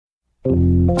Tell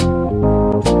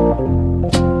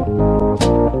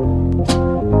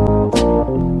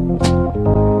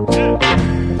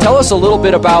us a little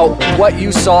bit about what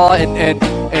you saw and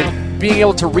being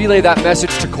able to relay that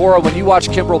message to Cora when you watched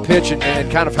Kimbrel pitch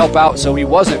and kind of help out so he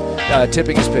wasn't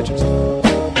tipping his pitches.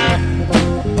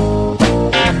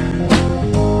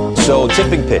 So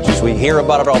tipping pitches, we hear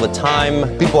about it all the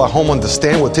time. People at home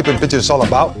understand what tipping pitches is all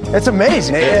about. It's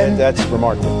amazing. And that's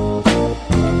remarkable.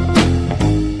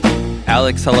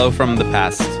 Alex, hello from the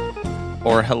past.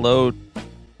 Or hello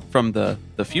from the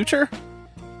future?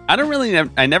 I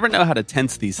never know how to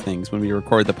tense these things when we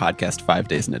record the podcast 5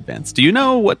 days in advance. Do you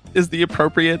know what is the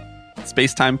appropriate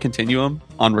space-time continuum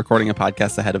on recording a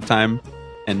podcast ahead of time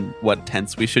and what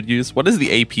tense we should use? What is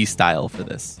the AP style for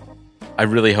this? I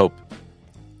really hope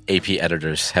AP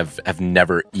editors have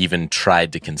never even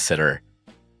tried to consider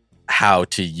how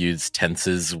to use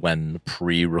tenses when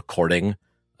pre-recording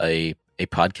a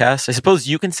podcast. I suppose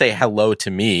you can say hello to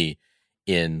me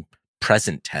in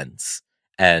present tense,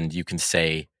 and you can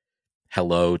say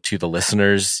hello to the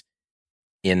listeners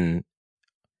you're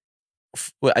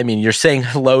saying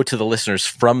hello to the listeners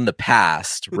from the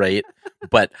past, right?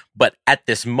 but at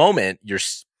this moment, you're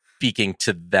speaking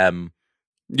to them.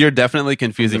 You're definitely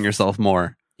confusing yourself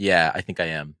more. Yeah, I think I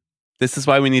am. This is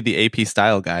why we need the AP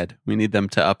style guide. We need them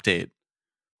to update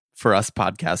for us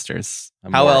podcasters.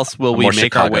 How else will we make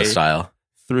Chicago our way style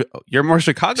through? You're more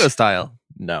Chicago style.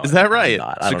 No, is that right?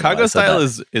 Chicago style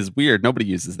is weird. Nobody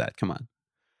uses that. Come on.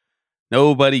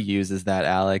 Nobody uses that,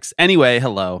 Alex. Anyway,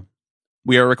 hello.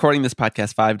 We are recording this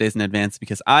podcast 5 days in advance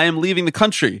because I am leaving the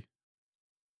country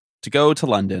to go to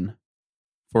London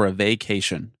for a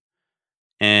vacation.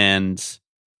 And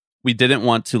we didn't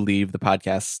want to leave the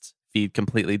podcast feed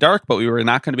completely dark, but we were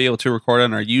not going to be able to record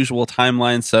on our usual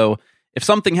timeline. So if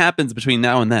something happens between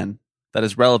now and then that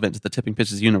is relevant to the Tipping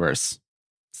Pitches universe,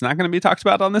 it's not going to be talked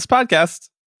about on this podcast.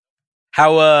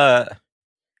 How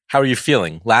are you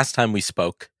feeling? Last time we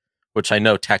spoke, which I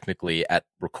know technically at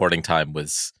recording time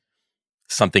was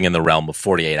something in the realm of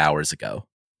 48 hours ago.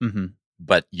 Mm-hmm.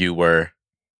 But you were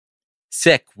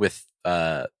sick with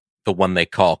the one they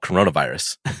call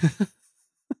coronavirus.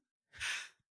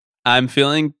 I'm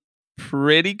feeling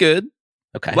pretty good.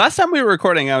 Okay. Last time we were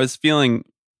recording, I was feeling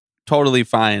totally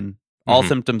fine. All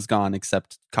symptoms gone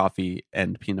except coffee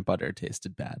and peanut butter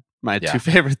tasted bad. My two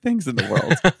favorite things in the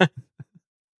world.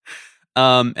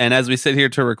 And as we sit here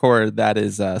to record, that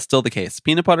is still the case.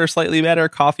 Peanut butter slightly better.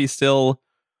 Coffee still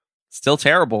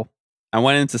terrible. I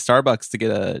went into Starbucks to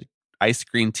get a iced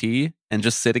green tea, and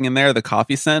just sitting in there, the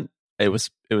coffee scent, it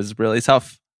was really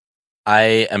tough.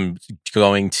 I am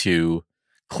going to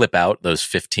clip out those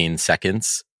 15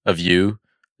 seconds of you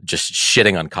just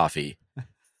shitting on coffee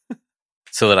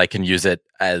so that I can use it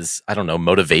as, I don't know,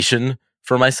 motivation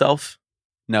for myself.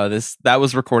 No, that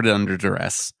was recorded under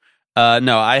duress.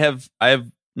 No, I have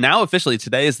now officially,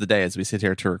 today is the day as we sit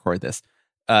here to record this.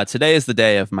 Today is the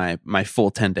day of my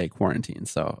full 10-day quarantine.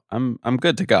 So I'm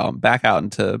good to go. I'm back out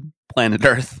into planet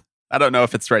Earth. I don't know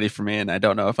if it's ready for me, and I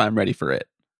don't know if I'm ready for it.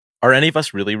 Are any of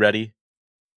us really ready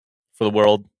for the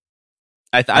world?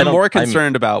 I'm more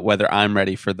concerned about whether I'm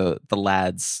ready for the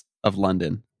lads of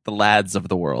London, the lads of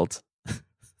the world.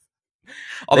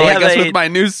 Although I guess with my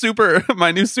new super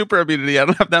immunity, I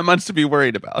don't have that much to be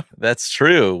worried about. That's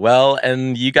true. Well,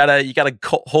 and you got a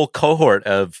whole cohort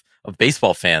of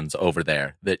baseball fans over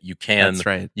there that you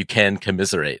can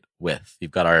commiserate with.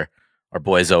 You've got our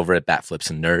boys over at Bat Flips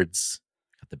and Nerds,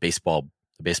 got the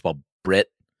baseball Brit.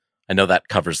 I know that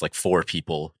covers like 4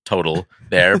 people total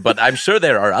there, but I'm sure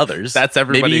there are others. That's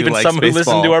everybody. Maybe even some who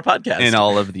listen to our podcast in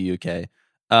all of the UK.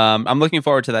 I'm looking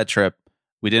forward to that trip.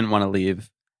 We didn't want to leave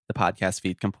the podcast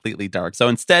feed completely dark, so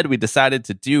instead we decided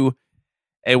to do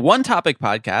a one-topic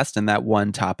podcast, and that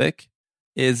one topic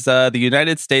is the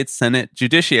United States Senate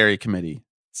Judiciary Committee,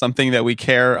 something that we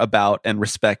care about and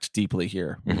respect deeply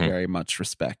here. We very much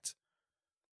respect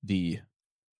the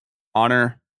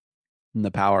honor and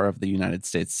the power of the United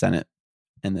States Senate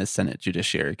and the Senate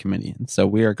Judiciary Committee. And so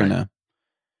we are going to,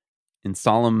 in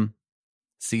solemn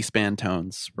C-SPAN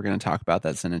tones, we're going to talk about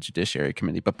that Senate Judiciary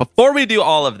Committee. But before we do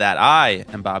all of that, I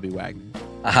am Bobby Wagner.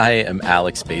 I am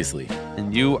Alex Baisley.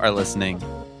 And you are listening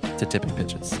to Tipping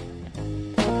Pitches.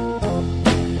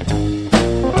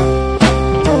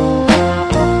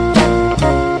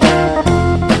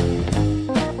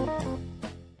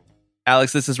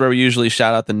 Alex, this is where we usually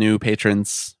shout out the new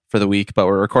patrons for the week, but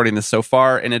we're recording this so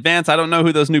far in advance. I don't know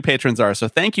who those new patrons are. So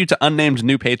thank you to unnamed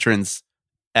new patrons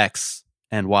X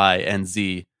and Y and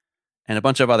Z and a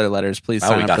bunch of other letters. Please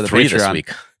sign up for the Patreon this week.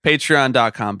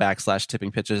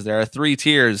 Patreon.com/tipping pitches. There are 3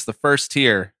 tiers. The first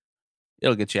tier,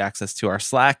 it'll get you access to our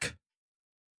Slack,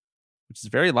 which is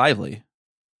very lively,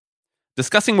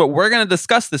 discussing what we're going to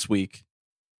discuss this week.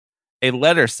 A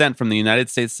letter sent from the United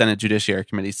States Senate Judiciary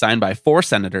Committee signed by 4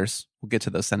 senators. We'll get to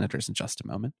those senators in just a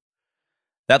moment.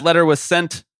 That letter was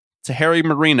sent to Harry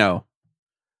Marino,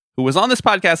 who was on this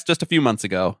podcast just a few months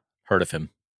ago. Heard of him.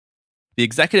 The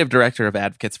executive director of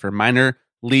Advocates for Minor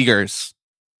Leaguers.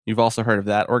 You've also heard of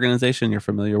that organization. You're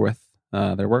familiar with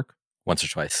their work? Once or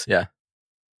twice, yeah.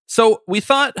 So we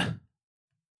thought,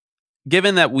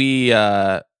 given that we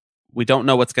don't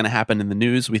know what's going to happen in the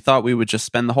news, we thought we would just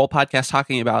spend the whole podcast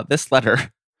talking about this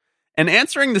letter and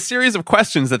answering the series of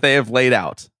questions that they have laid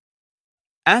out.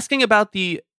 Asking about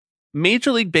the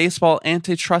Major League Baseball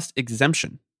antitrust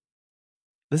exemption.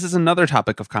 This is another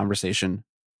topic of conversation,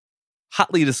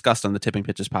 hotly discussed on the Tipping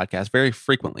Pitches podcast very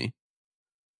frequently.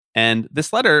 And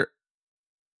this letter,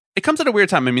 it comes at a weird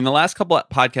time. I mean, the last couple of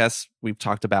podcasts, we've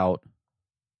talked about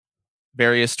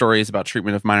various stories about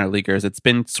treatment of minor leaguers. It's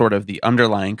been sort of the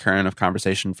underlying current of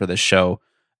conversation for this show,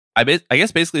 I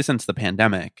guess basically since the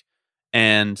pandemic.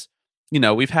 And, you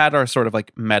know, we've had our sort of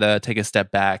like meta take a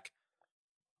step back.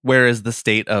 Where is the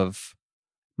state of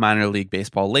minor league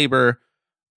baseball labor?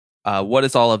 What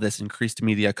does all of this increased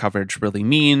media coverage really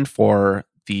mean for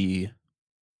the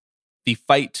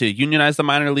fight to unionize the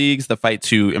minor leagues, the fight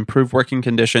to improve working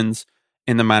conditions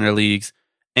in the minor leagues?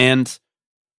 And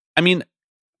I mean,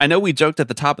 I know we joked at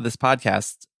the top of this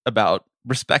podcast about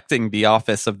respecting the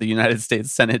office of the United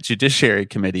States Senate Judiciary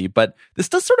Committee, but this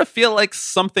does sort of feel like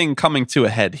something coming to a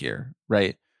head here,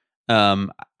 right?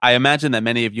 I imagine that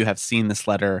many of you have seen this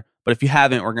letter, but if you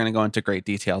haven't, we're going to go into great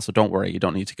detail. So don't worry, you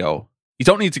don't need to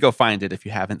go find it if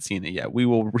you haven't seen it yet. We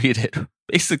will read it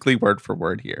basically word for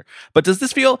word here. But does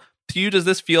this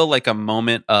feel like a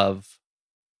moment of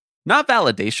not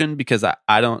validation, because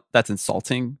I don't, that's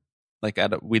insulting. Like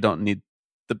we don't need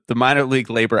the minor league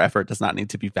labor effort does not need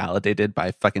to be validated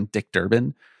by fucking Dick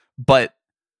Durbin,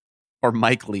 or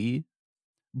Mike Lee.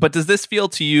 But does this feel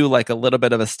to you like a little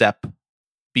bit of a step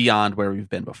beyond where we've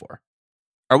been before?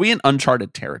 Are we in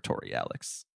uncharted territory,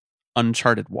 Alex?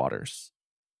 Uncharted waters?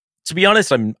 To be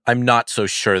honest, I'm not so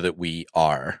sure that we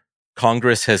are.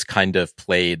 Congress has kind of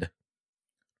played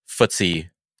footsie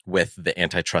with the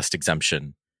antitrust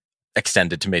exemption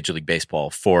extended to Major League Baseball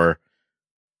for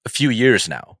a few years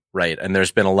now, right? And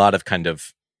there's been a lot of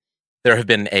there have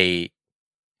been a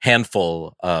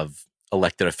handful of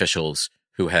elected officials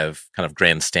who have kind of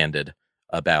grandstanded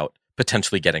about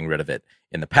potentially getting rid of it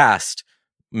in the past,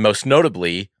 most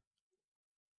notably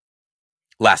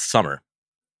last summer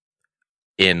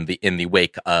in the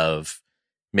wake of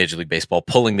Major League Baseball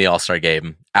pulling the All-Star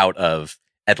game out of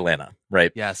Atlanta,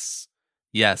 right? Yes.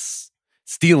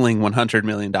 Stealing $100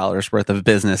 million worth of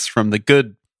business from the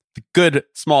good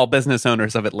small business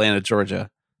owners of Atlanta, Georgia.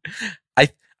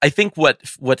 I think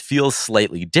what feels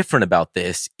slightly different about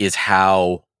this is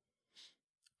how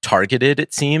targeted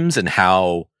it seems and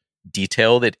how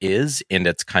detailed it is in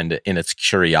its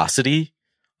curiosity.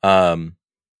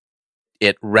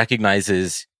 It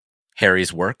recognizes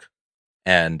Harry's work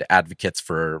and Advocates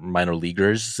for Minor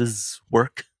Leaguers'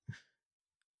 work.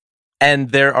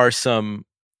 And there are some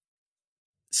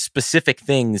specific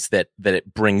things that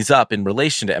it brings up in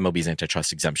relation to MLB's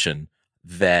antitrust exemption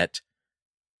that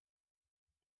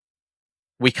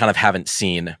we kind of haven't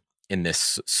seen in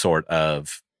this sort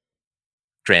of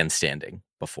grandstanding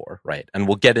before, right? And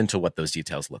we'll get into what those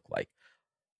details look like.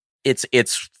 It's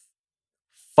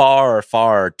far,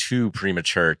 far too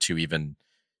premature to even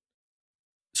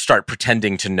start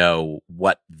pretending to know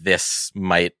what this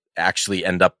might actually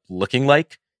end up looking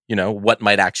like, you know, what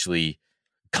might actually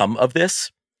come of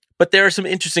this. But there are some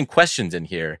interesting questions in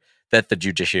here that the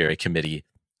Judiciary Committee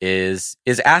is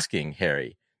asking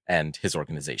Harry and his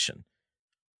organization.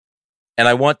 And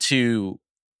I want to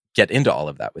get into all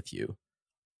of that with you.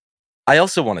 I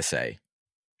also want to say,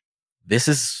 this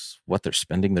is what they're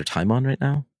spending their time on right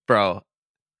now? Bro,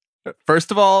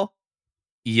 first of all,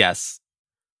 yes.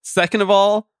 Second of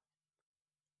all,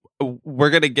 we're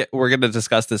going to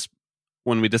discuss this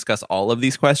when we discuss all of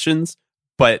these questions,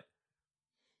 but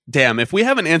damn, if we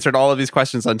haven't answered all of these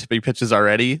questions on Tipping Pitches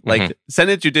already, like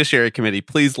Senate Judiciary Committee,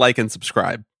 please like and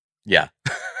subscribe. Yeah.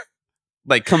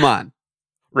 Like, come on.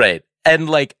 Right. And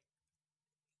like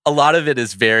a lot of it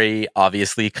is very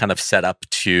obviously kind of set up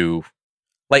to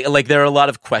like there are a lot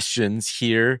of questions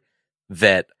here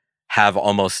that are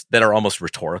almost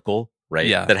rhetorical, right?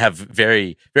 Yeah. That have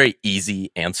very, very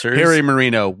easy answers. Harry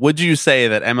Marino, would you say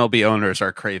that MLB owners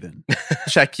are craven?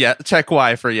 Check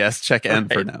Y for yes, check N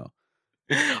for no.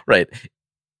 Right.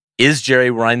 Is Jerry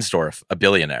Reinsdorf a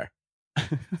billionaire?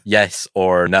 Yes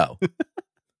or no?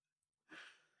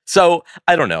 So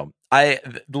I don't know.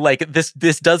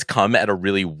 This does come at a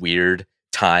really weird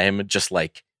time, just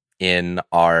like in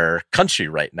our country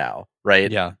right now,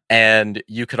 right? Yeah. And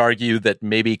you could argue that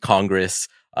maybe Congress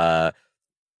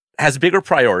has bigger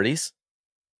priorities,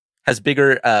 has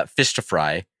bigger fish to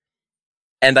fry,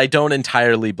 and I don't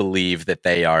entirely believe that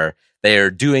they are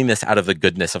doing this out of the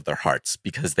goodness of their hearts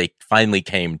because they finally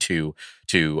came to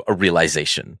a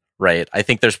realization, right? I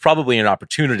think there's probably an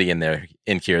opportunity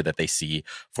in here that they see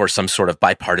for some sort of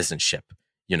bipartisanship,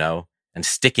 and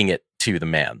sticking it to the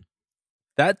man.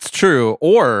 That's true.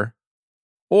 Or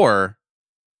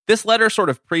this letter sort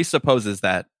of presupposes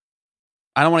that,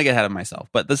 I don't want to get ahead of myself,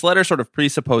 but this letter sort of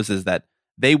presupposes that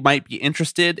they might be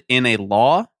interested in a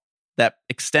law that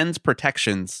extends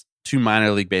protections to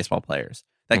minor league baseball players,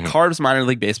 that carves minor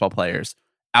league baseball players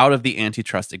out of the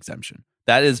antitrust exemption.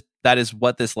 That is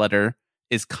what this letter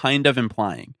is kind of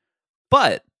implying.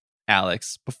 But,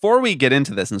 Alex, before we get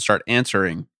into this and start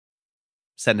answering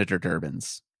Senator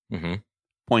Durbin's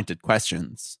pointed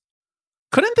questions,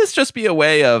 couldn't this just be a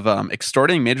way of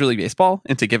extorting Major League Baseball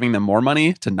into giving them more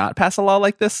money to not pass a law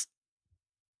like this?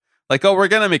 Like, we're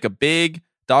going to make a big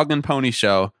dog and pony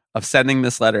show of sending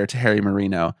this letter to Harry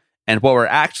Marino, and what we're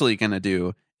actually going to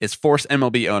do is force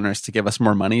MLB owners to give us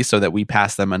more money so that we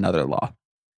pass them another law.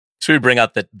 Should we bring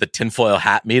out the tinfoil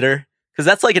hat meter? Because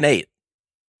that's like an 8.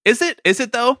 Is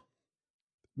it though?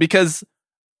 Because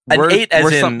an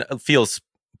 8 feels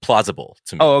plausible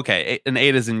to me. Oh, okay. An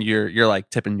 8 is in you're like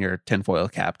tipping your tinfoil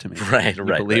cap to me. Right. You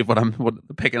believe what I'm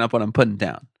picking up what I'm putting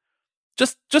down.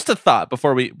 Just a thought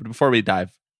before we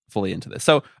dive fully into this.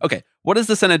 So, okay, what does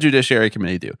the Senate Judiciary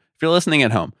Committee do? If you're listening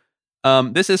at home,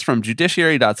 this is from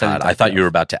judiciary.senate. I thought you were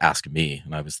about to ask me,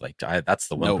 and I was like, that's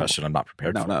the one question I'm not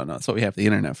prepared for. No, that's what we have the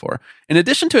internet for. In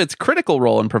addition to its critical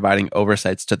role in providing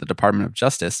oversights to the Department of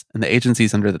Justice and the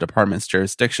agencies under the department's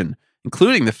jurisdiction,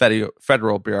 including the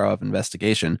Federal Bureau of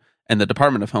Investigation and the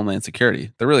Department of Homeland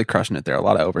Security, they're really crushing it there. A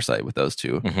lot of oversight with those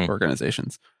two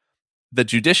organizations. The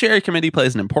Judiciary Committee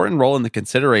plays an important role in the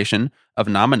consideration of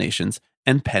nominations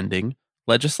and pending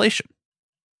legislation.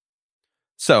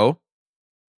 So,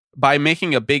 by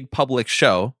making a big public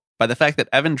show, by the fact that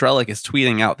Evan Drellich is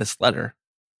tweeting out this letter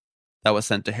that was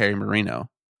sent to Harry Marino,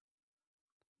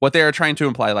 what they are trying to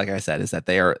imply, like I said, is that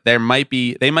they might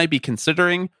be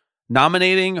considering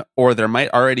nominating, or there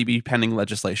might already be pending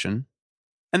legislation.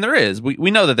 And there is.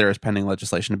 We know that there is pending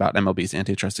legislation about MLB's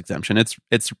antitrust exemption.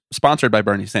 It's sponsored by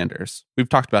Bernie Sanders. We've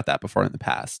talked about that before in the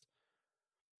past.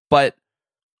 But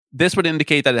this would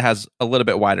indicate that it has a little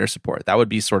bit wider support. That would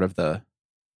be sort of the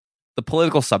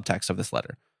political subtext of this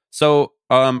letter. So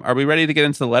are we ready to get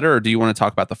into the letter, or do you want to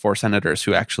talk about the 4 senators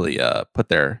who actually put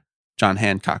their John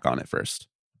Hancock on it first?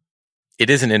 It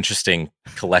is an interesting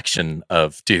collection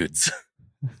of dudes.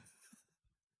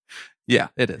 Yeah,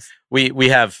 it is. We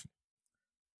have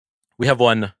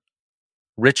one,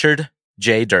 Richard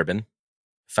J. Durbin,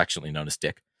 affectionately known as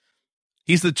Dick.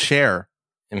 He's the chair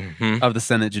of the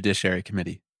Senate Judiciary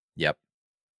Committee. Yep.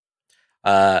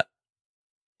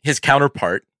 His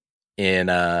counterpart in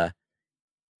the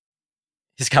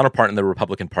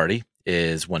Republican Party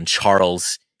is one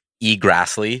Charles E.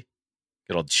 Grassley,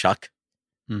 good old Chuck,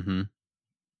 the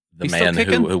He's man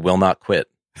who will not quit.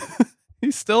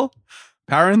 He's still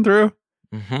powering through.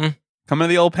 Coming to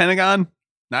the old Pentagon,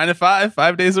 9 to 5,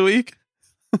 5 days a week.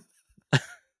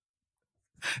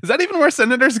 Is that even where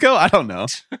senators go? I don't know.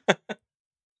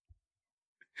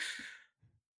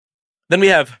 Then we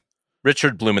have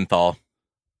Richard Blumenthal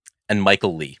and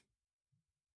Michael Lee.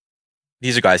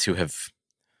 These are guys who have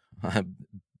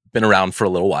been around for a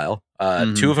little while.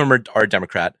 2 of them are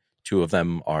Democrat. 2 of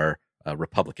them are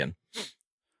Republican.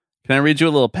 Can I read you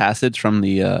a little passage from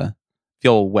the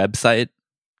old website,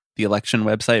 the election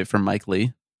website for Mike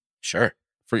Lee? Sure.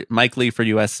 For Mike Lee for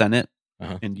U.S. Senate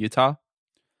in Utah.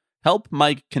 Help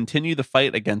Mike continue the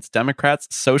fight against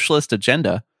Democrats' socialist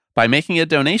agenda by making a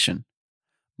donation.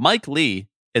 Mike Lee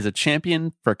is a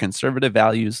champion for conservative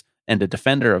values and a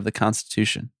defender of the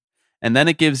Constitution. And then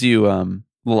it gives you a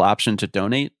little option to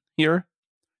donate here.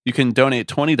 You can donate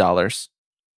 $20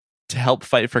 to help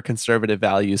fight for conservative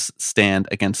values stand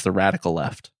against the radical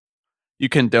left. You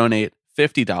can donate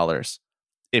 $50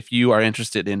 if you are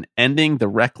interested in ending the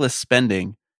reckless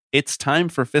spending. It's time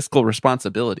for fiscal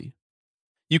responsibility.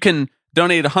 You can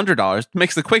donate $100.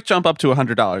 Makes the quick jump up to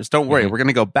 $100. Don't worry, we're going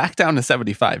to go back down to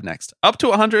 75 next. Up to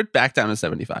 100, back down to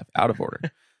 75. Out of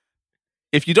order.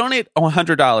 If you donate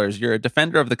 $100, you're a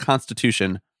defender of the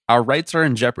Constitution. Our rights are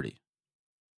in jeopardy.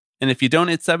 And if you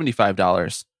donate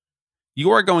 $75,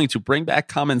 you are going to bring back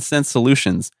common sense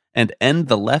solutions and end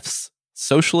the left's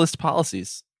socialist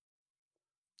policies.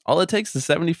 All it takes is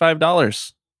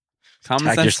 $75.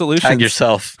 Common sense solutions. Tag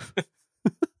yourself.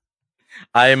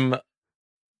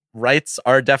 Rights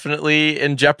are definitely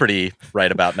in jeopardy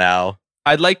right about now.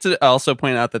 I'd like to also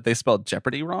point out that they spelled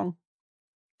Jeopardy wrong.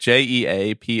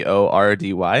 Jeapordy.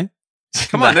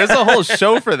 Come on, there's a whole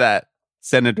show for that,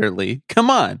 Senator Lee. Come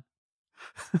on.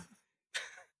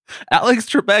 Alex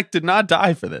Trebek did not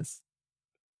die for this.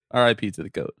 R.I.P. to the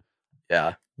GOAT.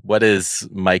 Yeah. What is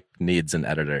Mike needs an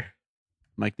editor?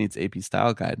 Mike needs AP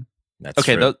style guide. That's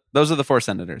okay, true. those are the 4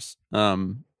 senators.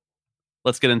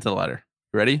 Let's get into the letter.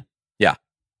 You ready? Yeah.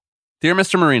 Dear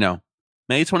Mr. Marino,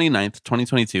 May 29th,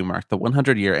 2022 marked the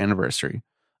 100-year anniversary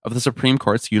of the Supreme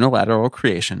Court's unilateral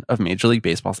creation of Major League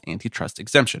Baseball's antitrust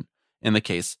exemption in the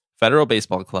case Federal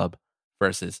Baseball Club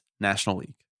versus National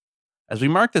League. As we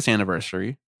mark this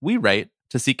anniversary, we write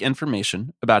to seek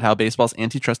information about how baseball's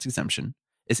antitrust exemption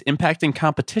is impacting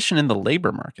competition in the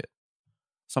labor market.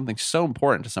 Something so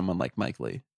important to someone like Mike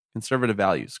Lee. Conservative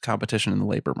values, competition in the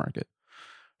labor market.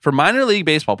 For minor league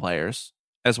baseball players,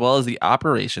 as well as the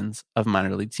operations of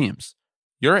minor league teams,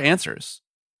 your answers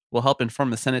will help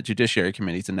inform the Senate Judiciary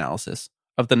Committee's analysis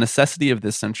of the necessity of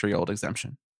this century-old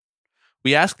exemption.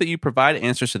 We ask that you provide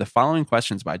answers to the following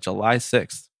questions by July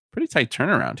 6th. Pretty tight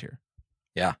turnaround here.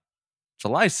 Yeah.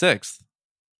 July 6th.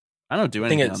 I don't do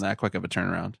anything on that quick of a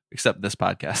turnaround, except this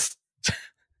podcast.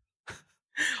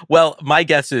 Well, my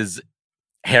guess is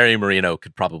Harry Marino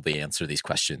could probably answer these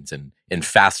questions in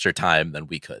faster time than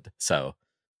we could. So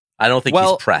I don't think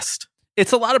he's pressed.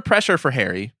 It's a lot of pressure for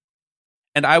Harry.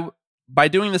 And by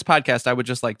doing this podcast, I would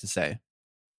just like to say,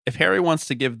 if Harry wants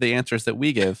to give the answers that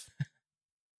we give,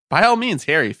 by all means,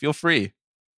 Harry, feel free.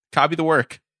 Copy the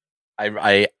work.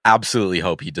 I absolutely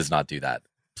hope he does not do that.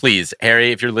 Please,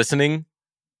 Harry, if you're listening,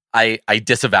 I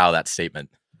disavow that statement.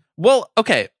 Well,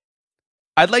 okay.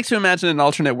 I'd like to imagine an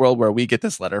alternate world where we get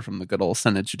this letter from the good old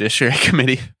Senate Judiciary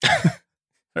Committee.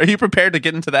 Are you prepared to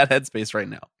get into that headspace right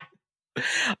now?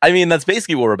 I mean, that's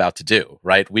basically what we're about to do,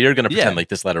 right? We are going to pretend like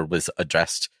this letter was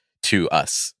addressed to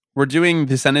us. We're doing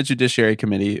the Senate Judiciary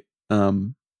Committee,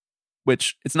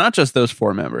 which it's not just those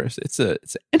 4 members. It's an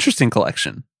interesting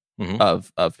collection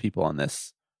of people in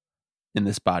this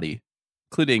body,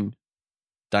 including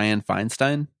Dianne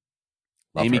Feinstein,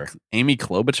 Amy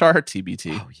Klobuchar,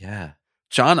 TBT. Oh yeah,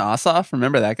 John Ossoff.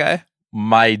 Remember that guy?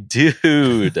 My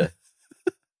dude.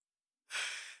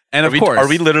 And of course, are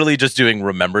we literally just doing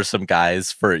remember some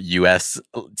guys for U.S.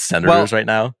 senators right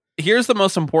now? Here's the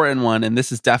most important one, and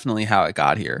this is definitely how it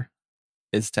got here,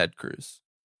 is Ted Cruz.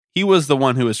 He was the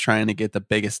one who was trying to get the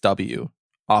biggest W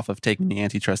off of taking the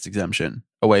antitrust exemption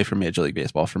away from Major League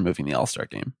Baseball for moving the All-Star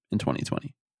game in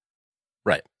 2020.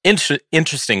 Right.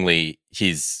 Interestingly,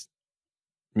 he's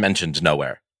mentioned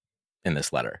nowhere in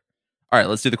this letter. All right,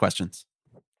 let's do the questions.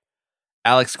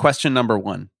 Alex, question number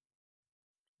 1.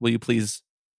 Will you please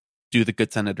do the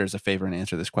good senators a favor and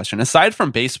answer this question? Aside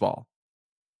from baseball,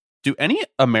 do any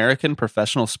American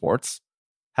professional sports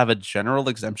have a general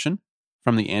exemption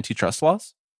from the antitrust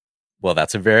laws? Well,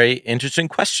 that's a very interesting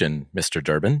question, Mr.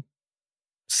 Durbin.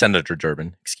 Senator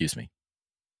Durbin, excuse me.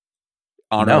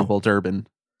 Honorable Durbin.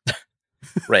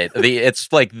 Right. It's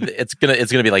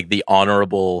gonna be like the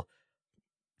honorable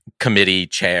committee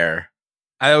chair.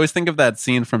 I always think of that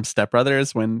scene from Step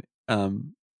Brothers when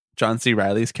John C.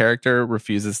 Reilly's character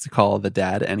refuses to call the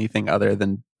dad anything other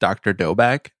than Dr.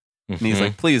 Doback. And he's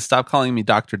like, please stop calling me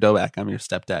Dr. Doback. I'm your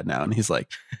stepdad now. And he's like,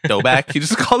 Doback? He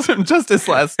just calls him just his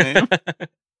last name.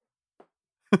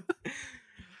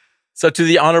 So to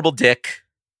the Honorable Dick,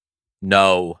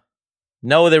 no,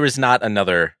 there is not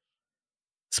another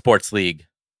sports league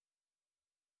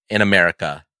in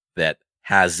America that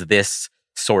has this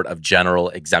sort of general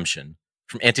exemption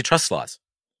from antitrust laws.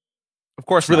 Of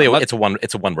course, really, it's a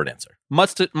one-word answer.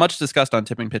 Much discussed on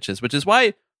Tipping Pitches, which is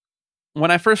why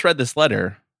when I first read this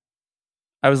letter,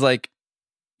 I was like,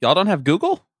 y'all don't have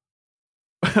Google?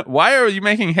 Why are you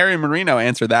making Harry Marino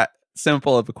answer that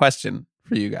simple of a question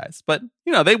for you guys? But,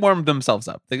 they warmed themselves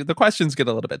up. The questions get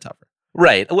a little bit tougher.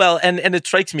 Right. Well, and it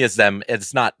strikes me as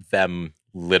it's not them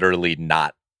literally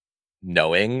not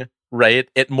knowing, right?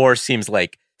 It more seems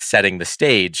like setting the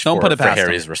stage for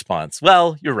Harry's response.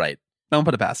 Well, you're right. Don't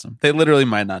put it past them. They literally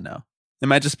might not know. They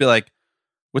might just be like,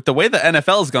 with the way the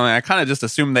NFL is going, I kind of just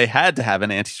assumed they had to have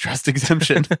an antitrust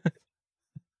exemption.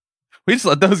 We just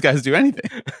let those guys do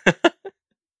anything.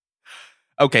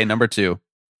 Okay, number 2.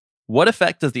 What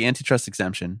effect does the antitrust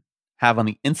exemption have on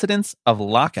the incidence of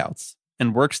lockouts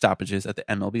and work stoppages at the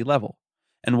MLB level?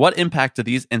 And what impact do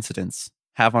these incidents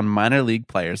have on minor league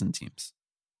players and teams?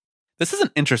 This is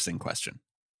an interesting question.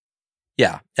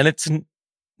 Yeah, and it's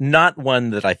not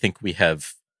one that I think we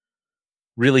have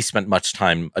really spent much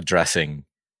time addressing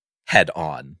head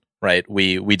on, right?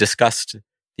 We discussed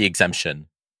the exemption,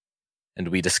 and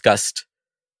we discussed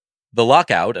the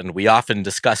lockout, and we often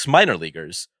discuss minor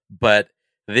leaguers, but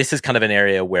this is kind of an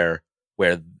area where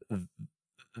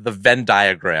the Venn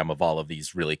diagram of all of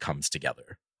these really comes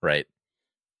together, right?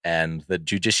 And the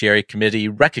Judiciary Committee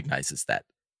recognizes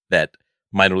that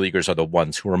minor leaguers are the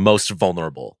ones who are most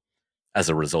vulnerable as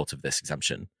a result of this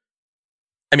exemption.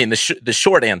 I mean, the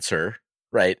short answer,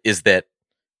 right, is that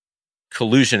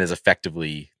collusion is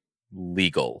effectively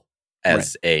legal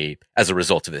as a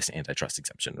result of this antitrust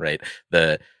exemption, right?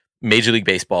 The Major League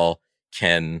Baseball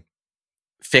can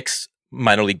fix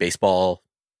minor league baseball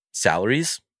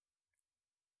salaries,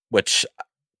 which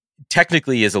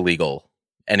technically is illegal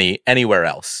anywhere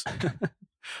else.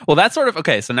 Well, that's sort of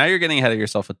okay. So now you're getting ahead of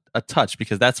yourself a touch,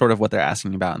 because that's sort of what they're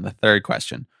asking about in the third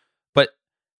question. But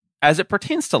as it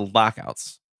pertains to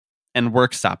lockouts and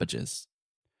work stoppages,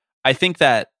 I think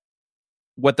that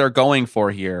what they're going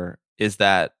for here is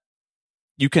that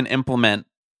you can implement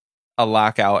a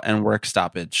lockout and work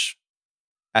stoppage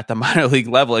at the minor league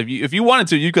level. If you wanted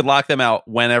to, you could lock them out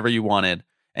whenever you wanted,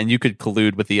 and you could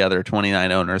collude with the other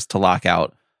 29 owners to lock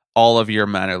out all of your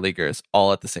minor leaguers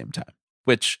all at the same time,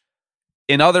 which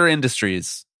in other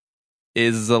industries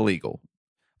is illegal.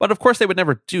 But of course, they would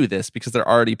never do this because they're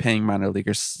already paying minor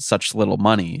leaguers such little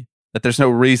money that there's no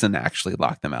reason to actually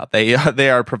lock them out. They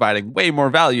are providing way more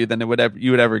value than you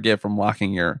would ever get from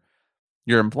locking your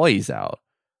employees out.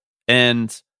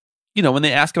 And when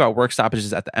they ask about work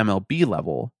stoppages at the MLB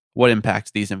level, what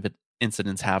impact these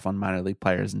incidents have on minor league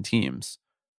players and teams,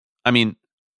 I mean,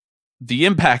 the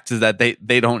impact is that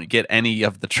they don't get any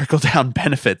of the trickle-down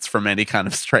benefits from any kind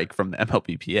of strike from the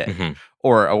MLBPA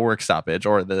or a work stoppage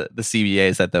or the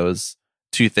CBAs that those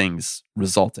two things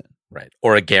result in. Right.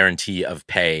 Or a guarantee of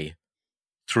pay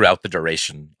throughout the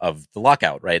duration of the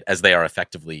lockout, right? As they are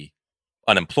effectively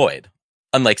unemployed,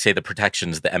 unlike, say, the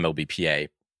protections the MLBPA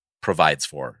provides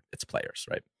for its players,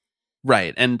 right?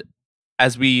 Right. And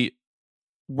as we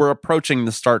were approaching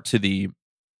the start to the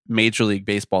Major League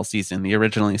Baseball season, the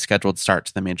originally scheduled start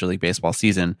to the Major League Baseball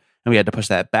season, and we had to push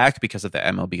that back because of the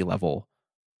MLB level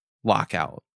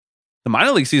lockout. The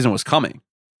minor league season was coming.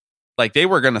 Like, they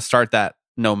were going to start that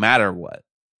no matter what.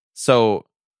 So,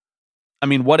 I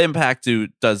mean, what impact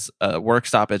does a work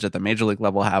stoppage at the major league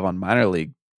level have on minor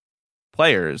league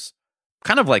players?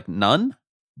 Kind of like none.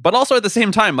 But also at the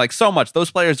same time, like, so much.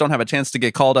 Those players don't have a chance to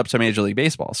get called up to Major League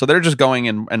Baseball. So they're just going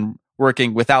and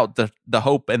working without the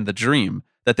hope and the dream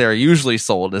that they're usually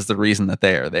sold as the reason that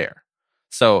they are there.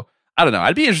 So I don't know.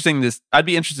 I'd be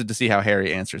interested to see how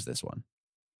Harry answers this one.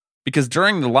 Because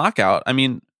during the lockout, I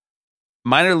mean,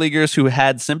 minor leaguers who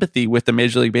had sympathy with the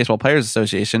Major League Baseball Players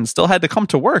Association still had to come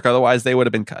to work. Otherwise, they would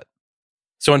have been cut.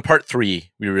 So in part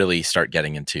 3, we really start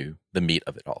getting into the meat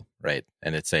of it all, right?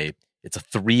 And it's a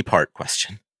 3-part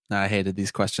question. I hated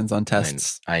these questions on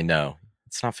tests. I know.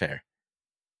 It's not fair.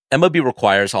 MLB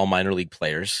requires all minor league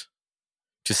players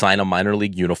to sign a minor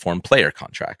league uniform player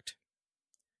contract.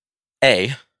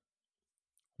 A,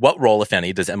 what role, if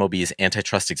any, does MLB's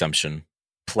antitrust exemption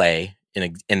play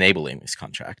in enabling this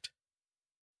contract?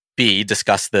 B,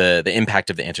 discuss the impact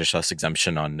of the antitrust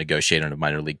exemption on negotiating of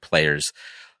minor league players'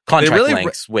 contract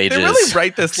lengths, wages. They really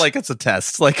write this like it's a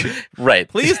test. Like, right.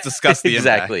 Please discuss the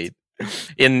exactly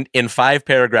in 5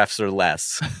 paragraphs or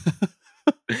less.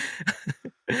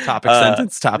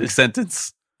 Topic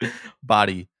sentence,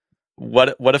 body.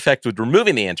 What effect would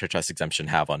removing the antitrust exemption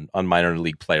have on minor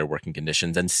league player working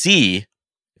conditions? And C,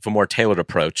 if a more tailored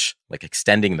approach, like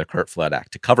extending the Curt Flood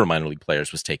Act to cover minor league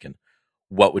players, was taken,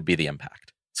 what would be the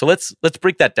impact? So let's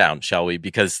break that down, shall we?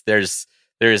 Because there is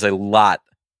a lot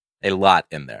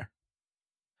in there.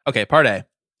 Okay, part A,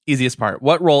 easiest part.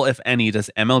 What role, if any,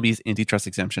 does MLB's antitrust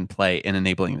exemption play in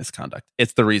enabling this conduct?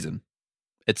 It's the reason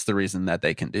that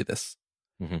they can do this.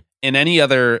 Mm-hmm. In any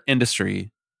other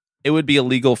industry, it would be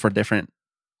illegal for different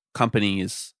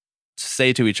companies to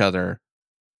say to each other,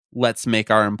 let's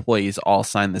make our employees all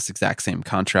sign this exact same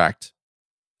contract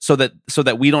so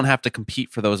that we don't have to compete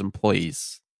for those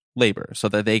employees' labor, so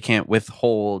that they can't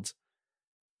withhold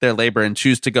their labor and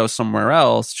choose to go somewhere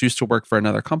else, choose to work for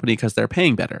another company because they're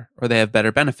paying better, or they have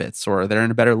better benefits, or they're in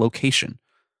a better location.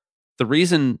 The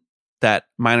reason that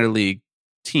minor league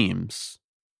teams,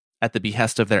 at the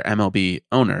behest of their MLB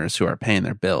owners who are paying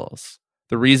their bills,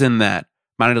 the reason that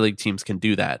minor league teams can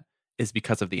do that is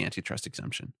because of the antitrust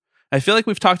exemption. I feel like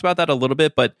we've talked about that a little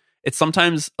bit, but it's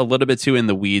sometimes a little bit too in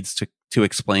the weeds to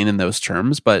explain in those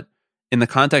terms. But in the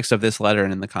context of this letter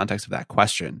and in the context of that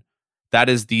question, that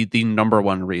is the number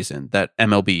one reason that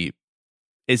MLB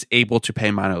is able to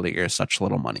pay minor leaguers such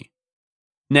little money.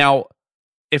 Now,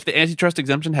 if the antitrust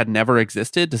exemption had never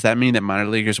existed, does that mean that minor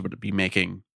leaguers would be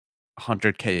making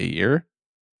 $100K a year?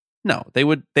 No, they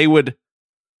would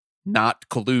not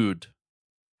collude.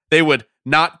 They would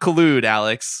not collude,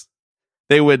 Alex.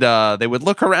 They would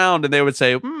look around and they would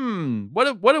say,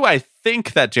 what do I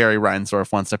think that Jerry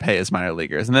Reinsdorf wants to pay his minor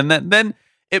leaguers? And then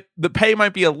the pay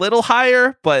might be a little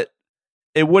higher, but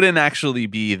it wouldn't actually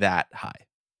be that high.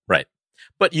 Right.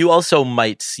 But you also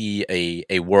might see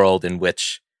a world in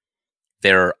which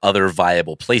there are other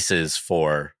viable places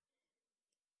for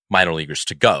minor leaguers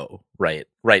to go, right?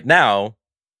 Right now,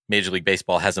 Major League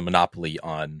Baseball has a monopoly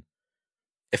on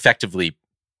effectively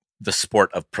the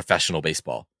sport of professional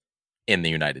baseball in the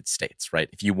United States, right?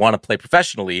 If you want to play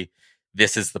professionally,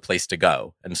 this is the place to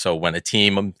go. And so when a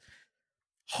team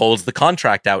holds the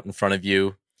contract out in front of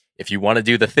you, if you want to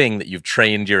do the thing that you've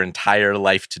trained your entire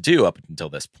life to do up until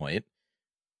this point,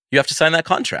 you have to sign that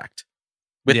contract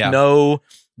with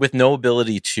no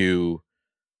ability to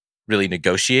really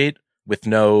negotiate, with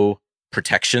no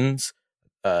protections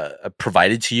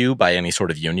provided to you by any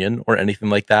sort of union or anything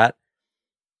like that.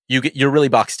 You're really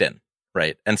boxed in,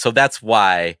 right? And so that's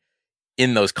why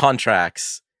in those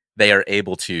contracts they are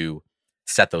able to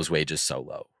set those wages so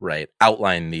low, right?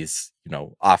 Outline these,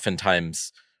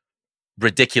 oftentimes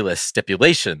ridiculous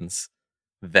stipulations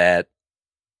that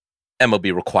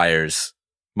MLB requires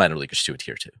minor leaguers to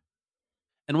adhere to.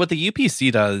 And what the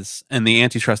UPC does, and the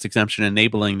antitrust exemption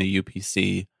enabling the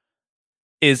UPC,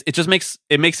 is it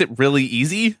makes it really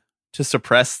easy to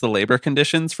suppress the labor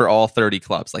conditions for all 30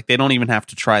 clubs. Like, they don't even have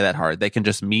to try that hard. They can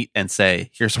just meet and say,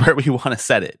 here's where we want to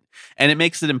set it. And it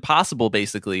makes it impossible,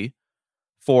 basically,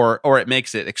 or it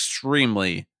makes it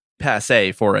extremely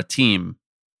passé for a team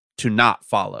to not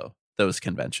follow those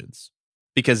conventions,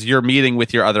 because you're meeting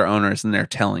with your other owners and they're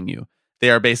telling you.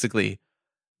 They are basically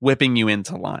whipping you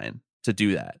into line to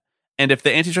do that. And if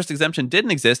the antitrust exemption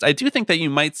didn't exist, I do think that you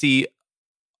might see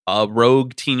a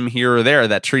rogue team here or there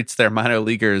that treats their minor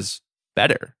leaguers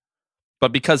better.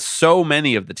 But because so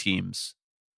many of the teams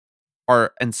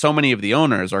and so many of the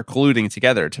owners are colluding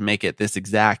together to make it this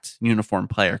exact uniform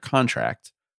player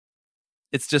contract,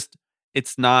 it's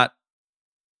not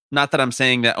that I'm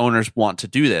saying that owners want to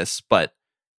do this, but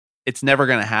it's never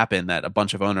going to happen that a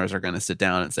bunch of owners are going to sit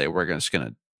down and say, we're just going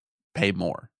to pay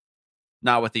more.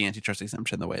 Not with the antitrust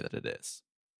exemption the way that it is.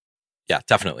 Yeah,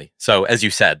 definitely. So as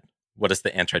you said, what does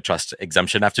the antitrust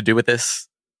exemption have to do with this?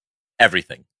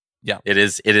 Everything. Yeah. It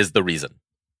is the reason.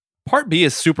 Part B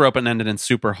is super open-ended and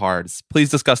super hard. Please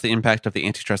discuss the impact of the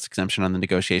antitrust exemption on the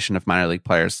negotiation of minor league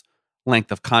players'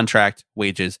 length of contract,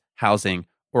 wages, housing,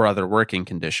 or other working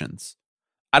conditions.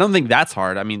 I don't think that's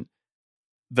hard. I mean,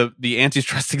 the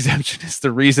antitrust exemption is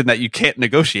the reason that you can't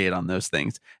negotiate on those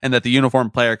things, and that the uniform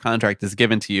player contract is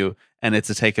given to you and it's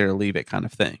a take it or leave it kind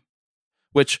of thing.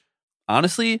 Which,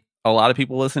 honestly, a lot of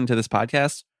people listening to this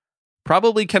podcast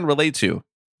probably can relate to.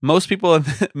 Most people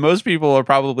are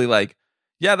probably like,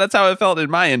 yeah, that's how it felt in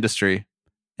my industry.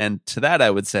 And to that, I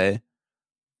would say,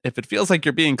 if it feels like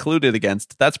you're being colluded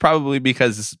against, that's probably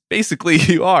because basically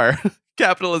you are.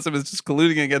 Capitalism is just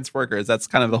colluding against workers. That's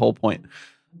kind of the whole point.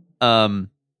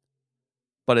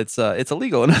 But it's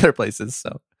illegal in other places.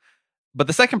 So, but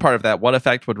the second part of that, what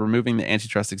effect would removing the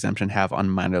antitrust exemption have on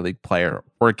minor league player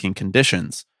working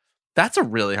conditions? That's a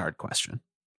really hard question.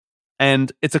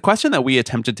 And it's a question that we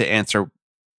attempted to answer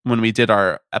when we did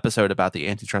our episode about the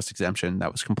antitrust exemption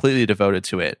that was completely devoted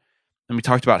to it. And we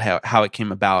talked about how it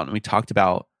came about, and we talked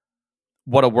about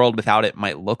what a world without it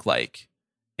might look like.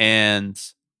 And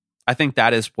I think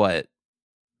that is what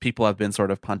people have been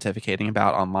sort of pontificating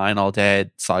about online all day.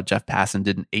 I saw Jeff Passan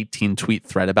did an 18-tweet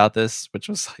thread about this, which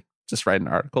was like, just write an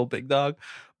article, big dog.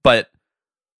 But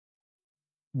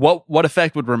what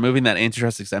effect would removing that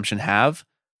antitrust exemption have?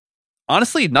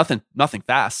 Honestly, nothing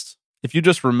fast. If you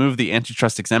just remove the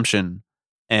antitrust exemption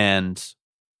and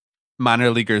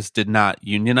minor leaguers did not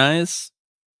unionize,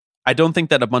 I don't think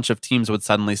that a bunch of teams would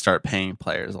suddenly start paying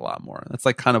players a lot more. That's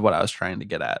like kind of what I was trying to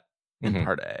get at in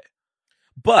part A.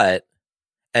 But,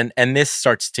 and this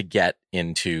starts to get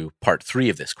into part 3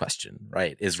 of this question,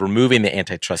 right? Is removing the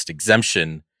antitrust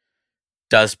exemption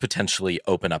does potentially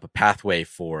open up a pathway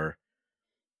for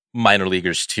minor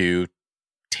leaguers to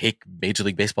take Major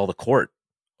League Baseball to court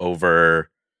over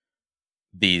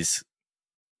these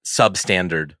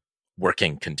substandard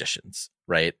working conditions,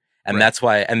 right? And that's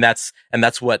why, and that's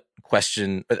what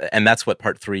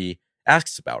part 3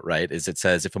 asks about, right? Is it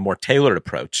says if a more tailored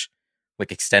approach,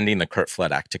 like extending the Curt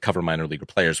Flood Act to cover minor league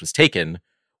players, was taken,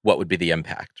 what would be the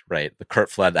impact, right? The Curt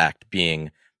Flood Act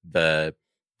being the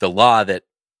law that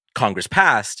Congress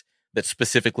passed that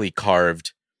specifically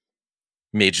carved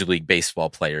Major League Baseball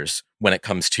players when it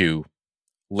comes to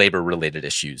labor-related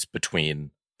issues between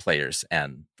players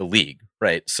and the league,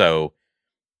 right? So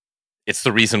it's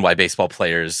the reason why baseball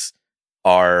players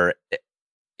are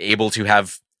able to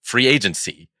have free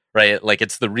agency, right? Like,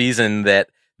 it's the reason that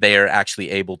they are actually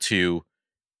able to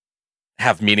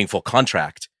have meaningful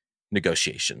contract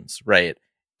negotiations, right?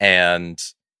 And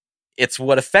it's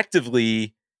what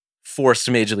effectively forced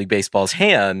Major League Baseball's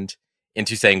hand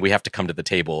into saying we have to come to the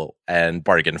table and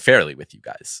bargain fairly with you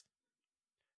guys.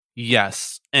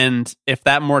 Yes. And if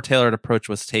that more tailored approach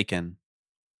was taken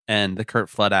and the Curt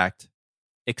Flood Act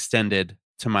extended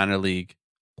to minor league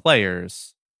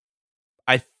players,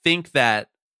 I think that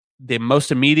the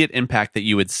most immediate impact that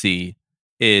you would see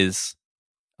is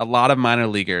a lot of minor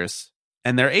leaguers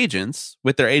and their agents,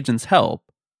 with their agents'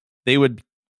 help, they would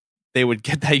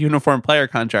get that uniform player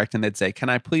contract and they'd say, "Can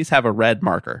I please have a red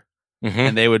marker?" Mm-hmm.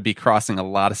 And they would be crossing a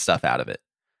lot of stuff out of it.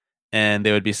 And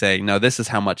they would be saying, "No, this is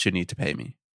how much you need to pay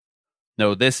me.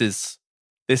 No, this is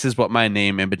what my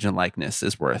name, image, and likeness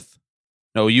is worth.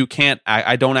 No, you can't,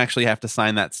 I don't actually have to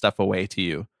sign that stuff away to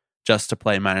you just to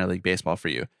play minor league baseball for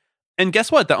you." And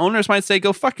guess what? The owners might say,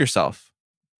 "Go fuck yourself."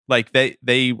 Like,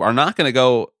 they are not going to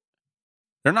go,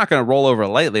 they're not going to roll over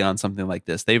lightly on something like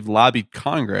this. They've lobbied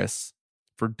Congress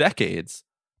for decades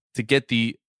to get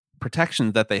the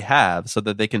protections that they have so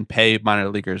that they can pay minor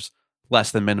leaguers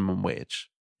less than minimum wage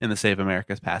in the Save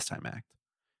America's Pastime Act.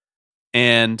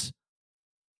 And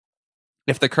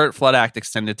if the Curt Flood Act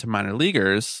extended to minor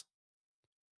leaguers,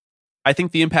 I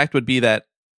think the impact would be that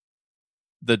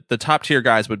the top tier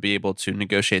guys would be able to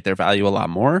negotiate their value a lot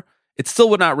more. It still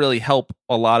would not really help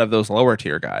a lot of those lower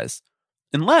tier guys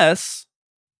unless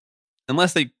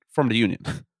they formed a union.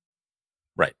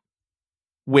 Right.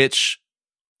 Which,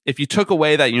 if you took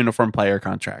away that uniform player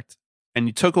contract and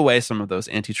you took away some of those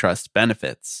antitrust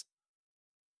benefits,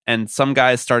 and some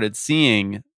guys started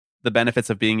seeing the benefits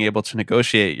of being able to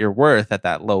negotiate your worth at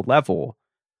that low level,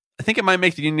 I think it might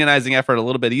make the unionizing effort a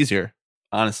little bit easier,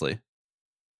 honestly.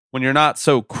 When you're not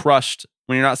so crushed,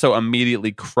 when you're not so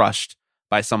immediately crushed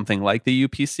by something like the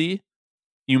UPC,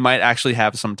 you might actually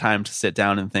have some time to sit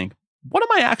down and think, what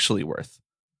am I actually worth?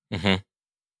 Mm-hmm.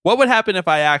 What would happen if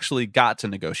I actually got to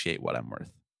negotiate what I'm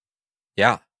worth?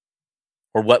 Yeah.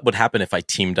 Or what would happen if I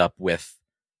teamed up with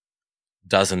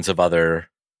dozens of other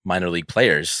minor league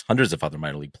players, hundreds of other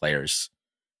minor league players,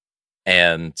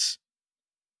 and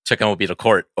took MLB to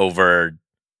court over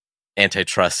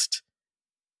antitrust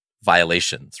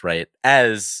violations, right?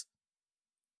 As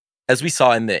we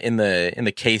saw in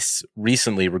the case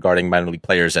recently regarding minor league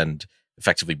players and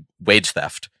effectively wage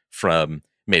theft from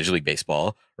Major League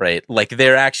Baseball, right? Like,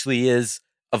 there actually is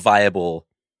a viable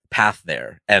path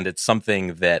there, and it's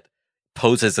something that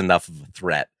poses enough of a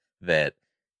threat that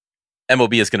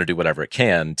MLB is going to do whatever it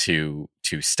can to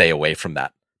stay away from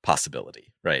that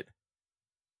possibility, right?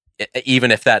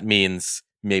 Even if that means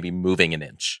maybe moving an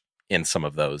inch in some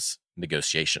of those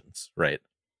negotiations, right?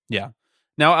 Yeah.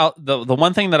 Now, the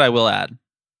one thing that I will add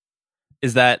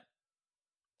is that,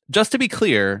 just to be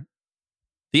clear,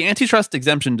 the antitrust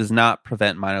exemption does not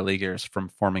prevent minor leaguers from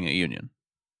forming a union.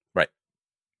 Right.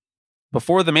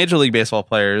 Before the Major League Baseball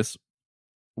players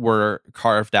were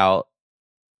carved out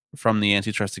from the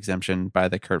antitrust exemption by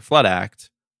the Curt Flood Act,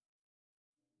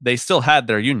 they still had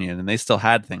their union, and they still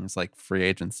had things like free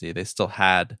agency. They still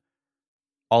had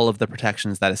all of the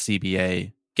protections that a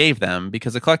CBA gave them,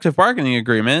 because a collective bargaining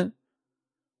agreement,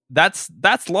 that's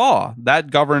law.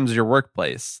 That governs your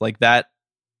workplace. Like, that,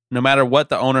 no matter what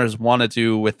the owners want to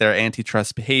do with their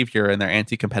antitrust behavior and their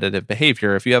anti-competitive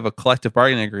behavior, if you have a collective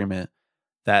bargaining agreement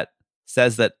that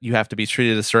says that you have to be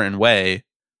treated a certain way,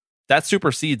 that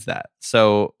supersedes that.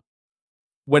 So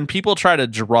when people try to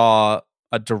draw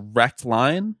a direct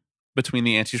line between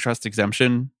the antitrust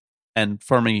exemption and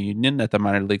forming a union at the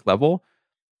minor league level,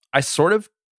 I sort of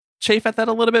chafe at that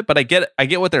a little bit, but I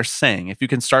get what they're saying. If you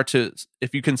can start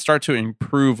to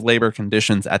improve labor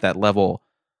conditions at that level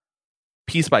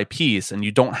piece by piece, and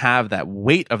you don't have that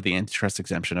weight of the antitrust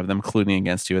exemption of them colluding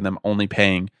against you and them only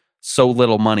paying so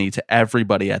little money to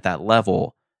everybody at that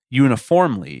level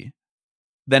uniformly,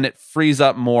 then it frees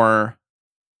up more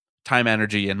time,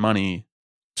 energy, and money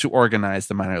to organize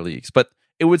the minor leagues. But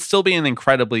it would still be an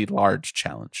incredibly large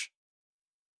challenge,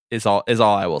 is all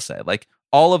I will say. Like,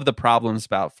 all of the problems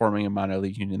about forming a minor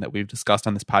league union that we've discussed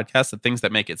on this podcast, the things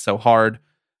that make it so hard,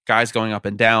 guys going up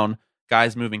and down,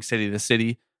 guys moving city to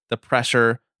city, the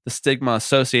pressure, the stigma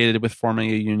associated with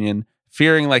forming a union,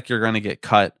 fearing like you're going to get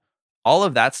cut, all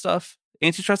of that stuff,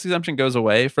 antitrust exemption goes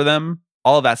away for them.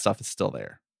 All of that stuff is still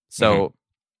there. So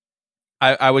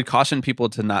I would caution people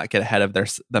to not get ahead of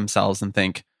themselves and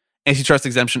think antitrust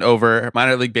exemption over,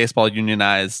 minor league baseball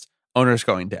unionized, owners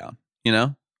going down, you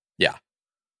know?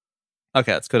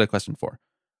 Okay, let's go to question 4.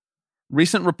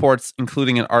 Recent reports,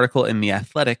 including an article in The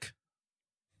Athletic.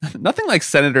 Nothing like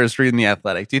senators reading The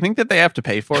Athletic. Do you think that they have to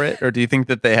pay for it, or do you think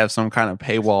that they have some kind of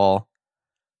paywall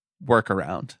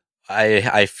workaround?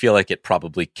 I feel like it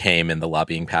probably came in the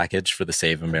lobbying package for the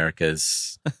Save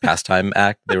America's Pastime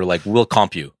Act. They were like, we'll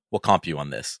comp you on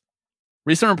this.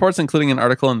 Recent reports, including an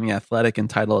article in The Athletic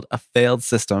entitled "A Failed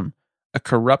System, A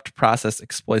Corrupt Process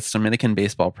Exploits Dominican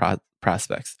Baseball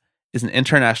Prospects. Is an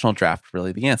international draft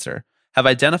really the answer?" have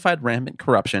identified rampant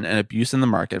corruption and abuse in the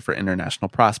market for international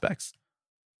prospects.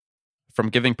 From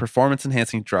giving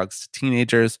performance-enhancing drugs to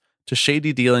teenagers to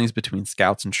shady dealings between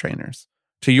scouts and trainers.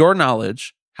 To your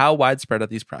knowledge, how widespread are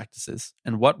these practices,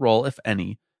 and what role, if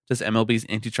any, does MLB's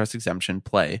antitrust exemption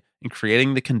play in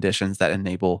creating the conditions that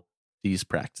enable these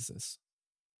practices?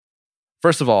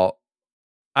 First of all,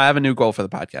 I have a new goal for the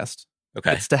podcast.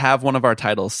 Okay. It's to have one of our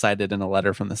titles cited in a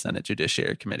letter from the Senate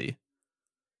Judiciary Committee.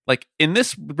 Like in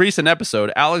this recent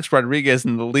episode, Alex Rodriguez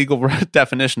and the legal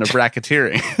definition of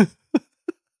racketeering.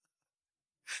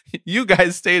 You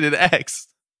guys stated X.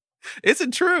 Is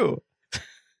it true?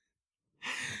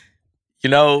 You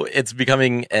know, it's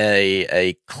becoming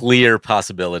a clear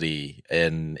possibility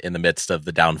in the midst of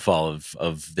the downfall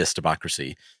of this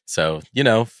democracy. So,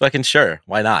 fucking sure.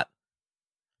 Why not?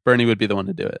 Bernie would be the one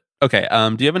to do it. Okay.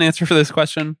 Do you have an answer for this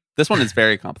question? This one is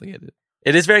very complicated.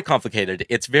 It is very complicated.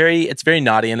 It's very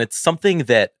naughty, and it's something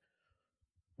that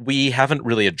we haven't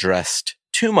really addressed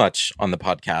too much on the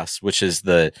podcast, which is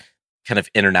the kind of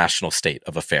international state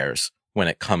of affairs when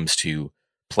it comes to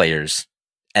players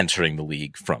entering the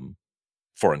league from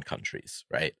foreign countries,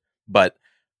 right? But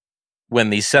when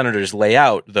these senators lay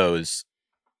out those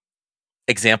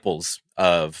examples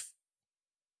of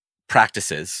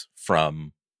practices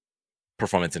from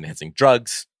performance-enhancing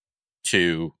drugs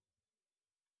to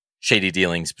shady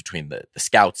dealings between the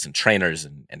scouts and trainers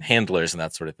and handlers and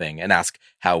that sort of thing, and ask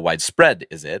how widespread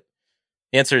is it,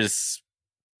 the answer is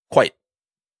quite.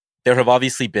 There have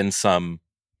obviously been some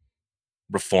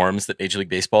reforms that Major League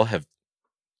Baseball has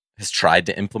tried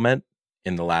to implement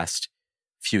in the last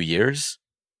few years.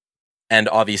 And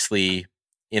obviously,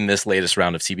 in this latest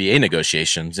round of CBA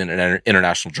negotiations, an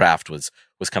international draft was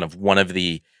kind of one of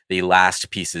the last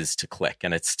pieces to click.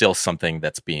 And it's still something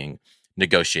that's being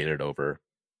negotiated over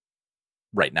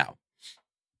right now.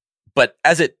 But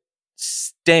as it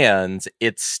stands,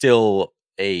 it's still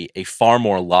a far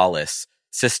more lawless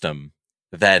system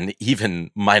than even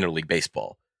minor league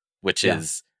baseball, which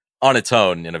is on its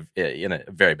own in a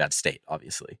very bad state,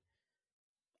 obviously.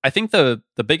 I think the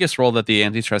biggest role that the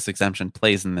antitrust exemption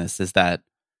plays in this is that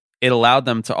it allowed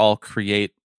them to all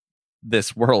create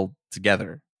this world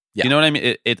together. Yeah. You know what I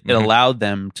mean? It allowed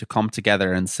them to come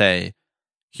together and say,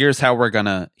 here's what we're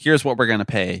gonna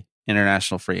pay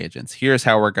international free agents. Here's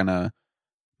how we're gonna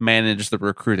manage the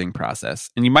recruiting process.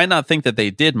 And you might not think that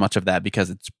they did much of that because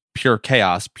it's pure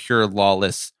chaos, pure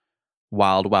lawless,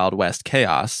 wild, wild west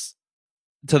chaos,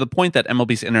 to the point that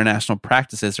MLB's international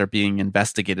practices are being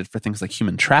investigated for things like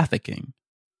human trafficking.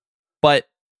 But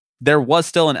there was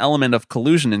still an element of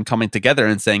collusion in coming together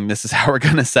and saying, this is how we're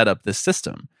going to set up this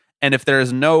system. And if there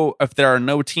are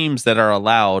no teams that are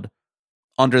allowed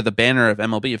under the banner of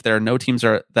MLB, if there are no teams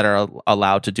that are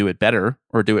allowed to do it better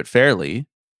or do it fairly,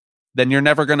 then you're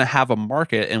never going to have a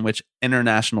market in which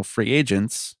international free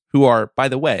agents, who are, by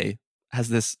the way, as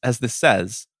this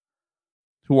says,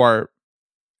 who are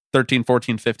 13,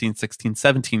 14, 15, 16,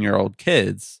 17-year-old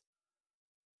kids,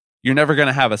 you're never going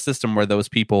to have a system where those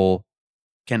people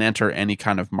can enter any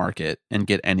kind of market and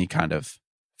get any kind of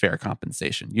fair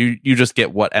compensation. You just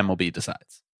get what MLB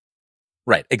decides.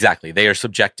 Right, exactly. They are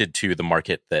subjected to the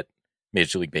market that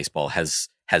Major League Baseball has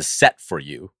set for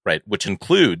you, right? Which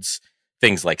includes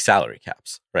things like salary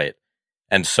caps, right?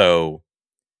 And so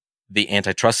the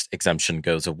antitrust exemption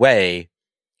goes away.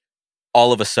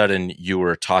 All of a sudden, you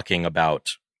were talking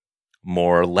about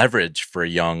more leverage for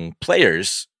young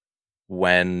players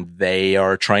when they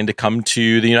are trying to come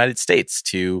to the United States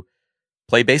to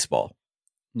play baseball.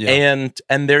 Yeah.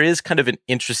 And there is kind of an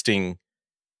interesting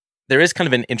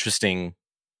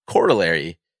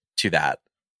corollary to that,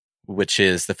 which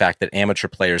is the fact that amateur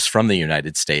players from the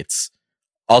United States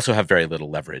also have very little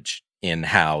leverage in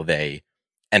how they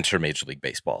enter Major League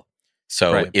Baseball.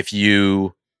 So if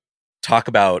you talk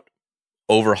about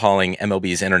overhauling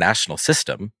MLB's international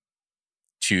system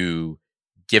to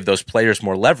give those players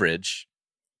more leverage,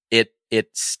 it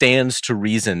stands to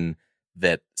reason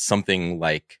that something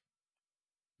like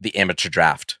the amateur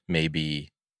draft may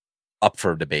be up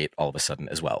for debate all of a sudden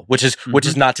as well, which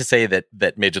is not to say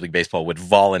that Major League Baseball would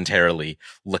voluntarily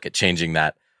look at changing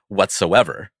that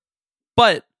whatsoever.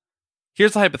 But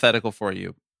here's a hypothetical for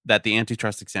you. that the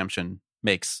antitrust exemption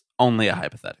makes only a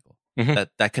hypothetical. Mhm.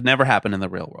 That could never happen in the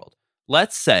real world.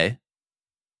 Let's say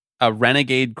a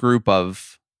renegade group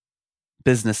of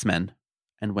businessmen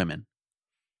and women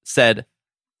said,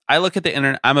 I look at the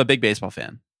internet, I'm a big baseball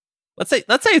fan. Let's say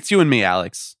it's you and me,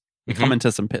 Alex. We come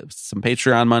into some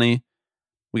Patreon money.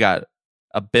 We got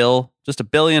just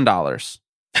 $1 billion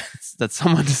that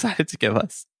someone decided to give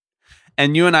us.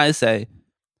 And you and I say,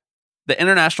 the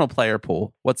international player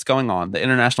pool, what's going on, the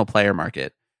international player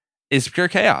market is pure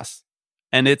chaos.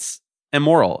 And it's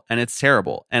immoral and it's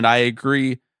terrible. And I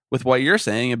agree with what you're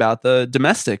saying about the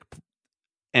domestic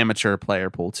amateur player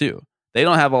pool too. They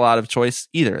don't have a lot of choice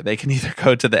either. They can either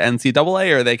go to the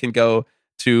NCAA or they can go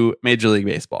to Major League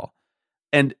Baseball.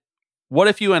 And what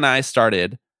if you and I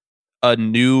started a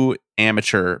new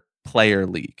amateur player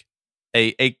league,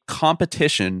 a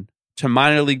competition to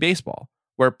minor league baseball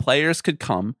where players could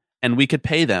come and we could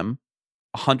pay them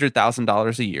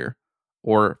 $100,000 a year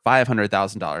or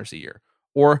 $500,000 a year,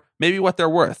 or maybe what they're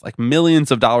worth, like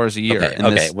millions of dollars a year.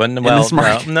 In this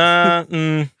market.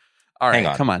 All right, hang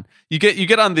on. Come on. You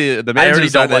get on the I already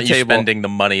manager's don't side of the want you table. spending the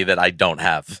money that I don't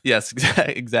have. Yes,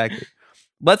 exactly.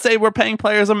 Let's say we're paying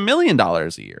players $1 million a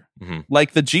year,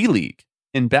 like the G League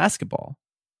in basketball,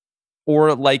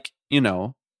 or like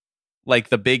the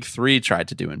Big Three tried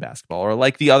to do in basketball, or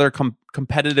like the other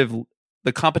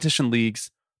the competition leagues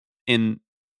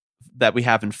that we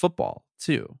have in football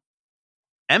too.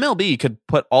 MLB could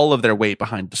put all of their weight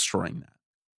behind destroying that.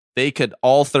 They could,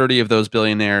 all 30 of those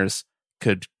billionaires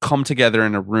could come together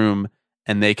in a room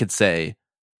and they could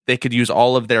use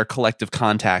all of their collective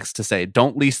contacts to say,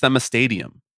 don't lease them a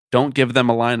stadium. Don't give them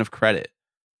a line of credit.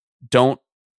 Don't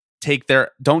give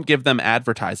them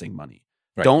advertising money.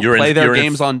 Right. Don't play their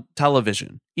games on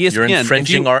television. ESPN, you're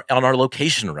infringing on our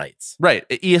location rights. Right.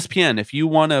 ESPN, if you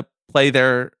want to play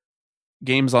their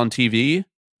games on TV,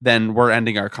 then we're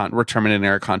terminating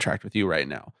our contract with you right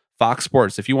now. Fox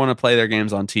Sports, if you want to play their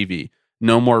games on TV,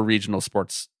 no more regional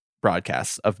sports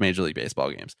broadcasts of Major League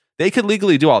Baseball games. They could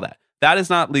legally do all that. That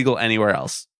is not legal anywhere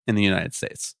else in the United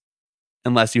States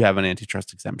unless you have an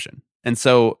antitrust exemption. And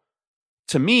so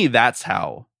to me, that's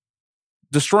how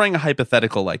destroying a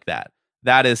hypothetical like that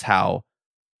is how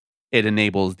it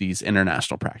enables these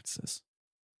international practices,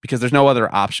 because there's no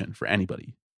other option for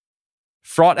anybody.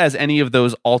 Fraught as any of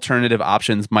those alternative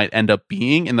options might end up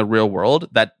being in the real world,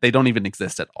 that they don't even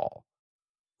exist at all.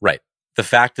 Right. The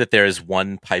fact that there is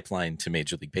one pipeline to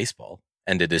Major League Baseball,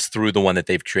 and it is through the one that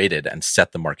they've created and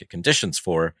set the market conditions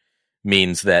for,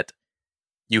 means that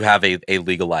you have a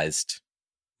legalized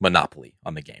monopoly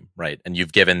on the game, right? And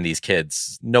you've given these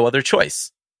kids no other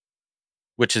choice,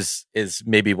 which is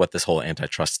maybe what this whole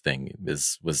antitrust thing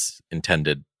was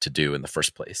intended to do in the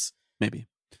first place. Maybe.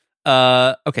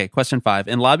 Okay, question 5.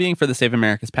 In lobbying for the Save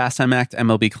America's Pastime Act,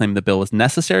 MLB claimed the bill was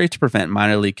necessary to prevent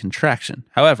minor league contraction.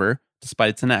 However, despite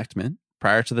its enactment,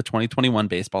 prior to the 2021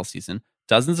 baseball season,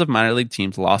 dozens of minor league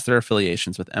teams lost their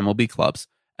affiliations with MLB clubs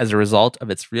as a result of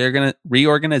its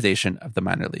reorganization of the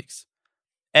minor leagues.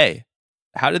 A,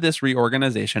 how did this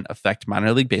reorganization affect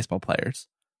minor league baseball players?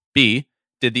 B,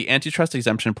 did the antitrust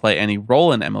exemption play any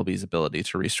role in MLB's ability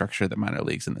to restructure the minor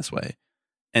leagues in this way?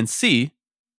 And C,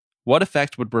 what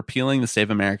effect would repealing the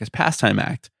Save America's Pastime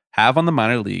Act have on the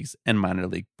minor leagues and minor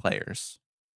league players?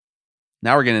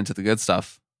 Now we're getting into the good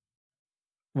stuff.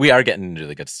 We are getting into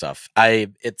the good stuff.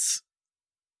 It's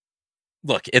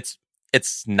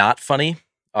not funny,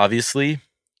 obviously,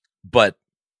 but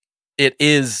it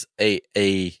is a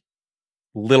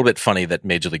little bit funny that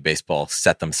Major League Baseball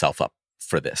set themselves up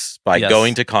for this by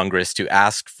going to Congress to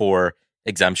ask for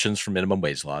exemptions from minimum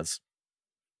wage laws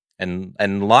and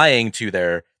lying to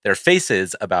their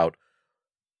faces about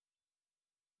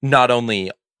not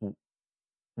only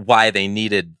why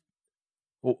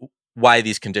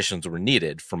these conditions were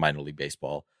needed for minor league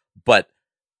baseball, but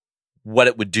what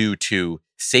it would do to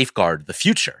safeguard the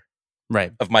future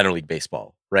of minor league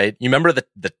baseball, right? You remember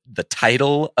the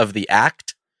title of the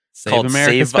act called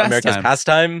Save America's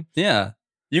Pastime? Yeah.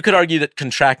 You could argue that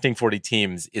contracting 40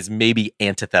 teams is maybe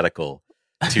antithetical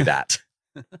to that.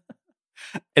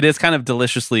 It is kind of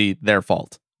deliciously their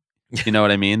fault. You know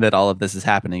what I mean? That all of this is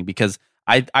happening, because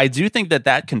I do think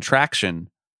that contraction,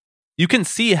 you can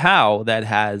see how that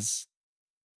has,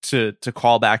 to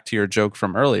call back to your joke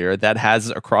from earlier, that has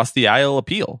across the aisle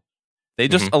appeal. They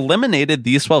just eliminated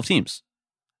these 12 teams,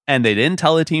 and they didn't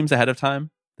tell the teams ahead of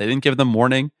time. They didn't give them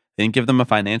warning. They didn't give them a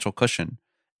financial cushion.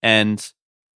 And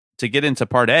to get into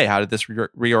part A, how did this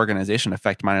reorganization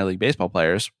affect minor league baseball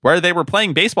players? Where they were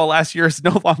playing baseball last year is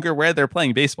no longer where they're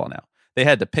playing baseball now. They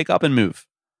had to pick up and move.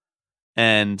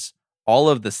 And all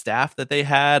of the staff that they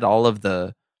had, all of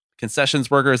the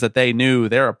concessions workers that they knew,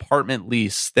 their apartment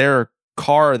lease, their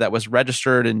car that was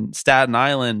registered in Staten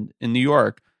Island in New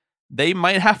York, they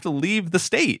might have to leave the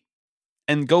state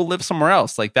and go live somewhere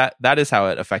else. Like that is how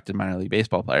it affected minor league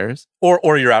baseball players.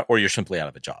 Or you're out, or you're simply out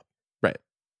of a job. Right.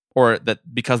 Or that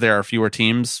because there are fewer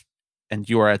teams and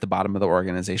you are at the bottom of the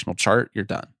organizational chart, you're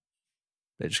done.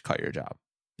 They just cut your job.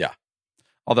 Yeah.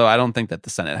 Although I don't think that the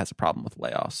Senate has a problem with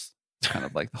layoffs. It's kind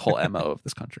of like the whole MO of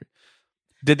this country.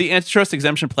 Did the antitrust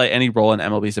exemption play any role in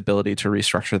MLB's ability to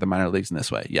restructure the minor leagues in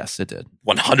this way? Yes, it did.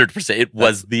 100%. It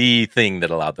was the thing that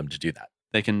allowed them to do that.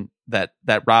 They can that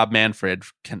Rob Manfred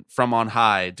can from on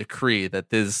high decree that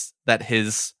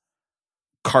his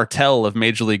cartel of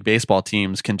Major League Baseball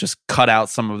teams can just cut out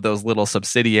some of those little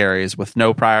subsidiaries with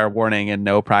no prior warning and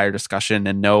no prior discussion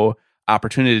and no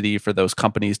opportunity for those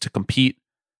companies to compete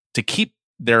to keep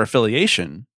their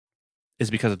affiliation is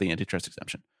because of the antitrust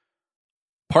exemption.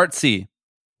 Part C.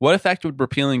 What effect would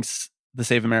repealing the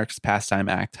Save America's Pastime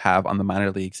Act have on the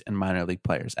minor leagues and minor league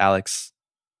players? Alex,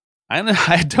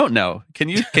 I don't know. Can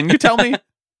you tell me?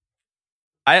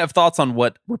 I have thoughts on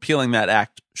what repealing that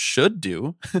act should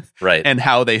do, right, and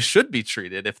how they should be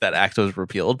treated if that act was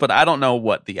repealed, but I don't know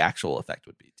what the actual effect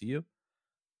would be. Do you?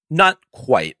 Not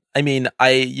quite. I mean,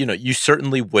 you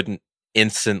certainly wouldn't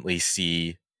instantly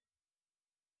see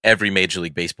every Major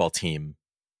League Baseball team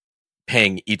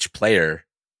paying each player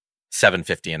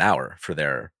 $7.50 an hour for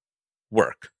their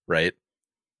work, right?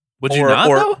 Would you not?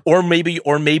 Though? Or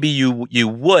maybe you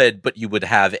would, but you would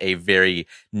have a very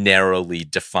narrowly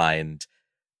defined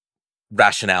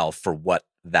rationale for what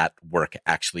that work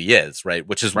actually is, right?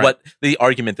 Which is what the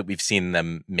argument that we've seen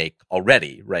them make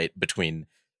already, right? Between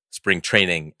spring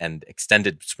training and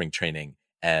extended spring training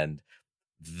and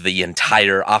the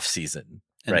entire off season,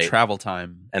 and right? travel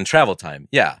time.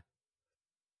 Yeah.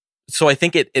 So I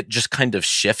think it just kind of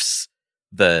shifts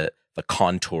the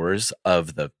contours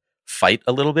of the fight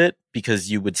a little bit,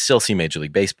 because you would still see Major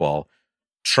League Baseball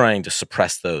trying to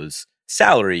suppress those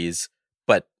salaries,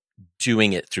 but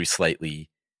doing it through slightly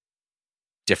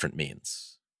different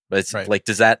means. But it's like,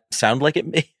 does that sound like it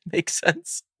makes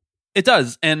sense? It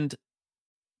does. And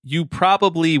you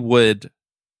probably would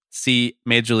see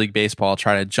Major League Baseball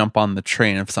try to jump on the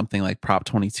train of something like Prop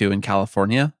 22 in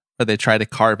California, where they try to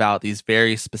carve out these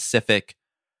very specific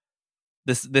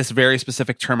this very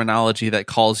specific terminology that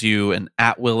calls you an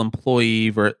at-will employee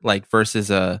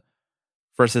versus a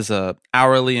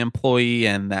hourly employee,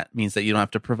 and that means that you don't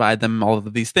have to provide them all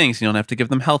of these things. You don't have to give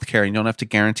them health care. You don't have to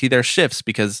guarantee their shifts,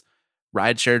 because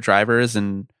rideshare drivers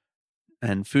and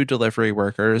food delivery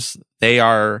workers, they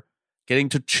are getting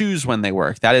to choose when they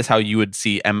work. That is how you would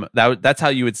see that's how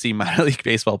you would see minor league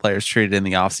baseball players treated in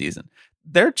the off season.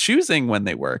 They're choosing when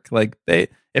they work. Like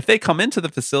if they come into the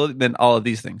facility, then all of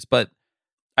these things. But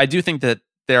I do think that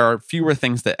there are fewer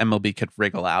things that MLB could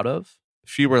wriggle out of,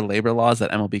 fewer labor laws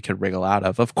that MLB could wriggle out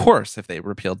of. Of course, if they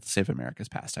repealed the Save America's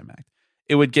Pastime Act,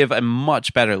 it would give a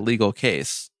much better legal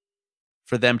case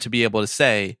for them to be able to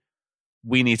say,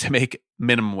 we need to make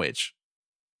minimum wage,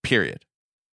 period.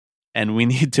 And we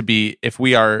need to be, if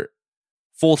we are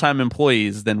full-time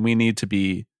employees, then we need to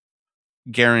be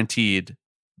guaranteed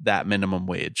that minimum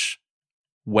wage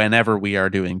whenever we are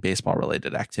doing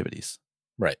baseball-related activities.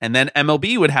 Right. And then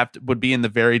MLB would be in the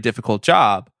very difficult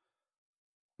job,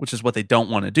 which is what they don't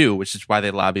want to do, which is why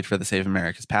they lobbied for the Save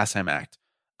America's Pastime Act,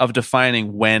 of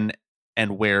defining when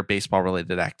and where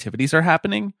baseball-related activities are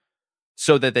happening,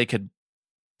 so that they could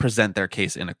present their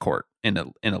case in a court, in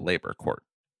a labor court.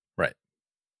 Right.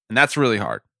 And that's really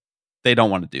hard. They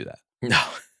don't want to do that. No.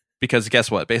 Because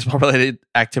guess what? Baseball-related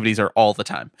activities are all the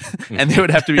time. And they would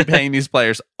have to be paying these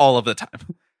players all of the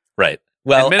time. Right.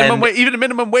 Well, even a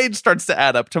minimum wage starts to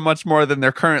add up to much more than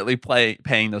they're currently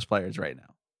paying those players right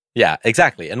now. Yeah,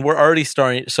 exactly. And we're already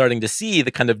starting to see the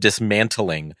kind of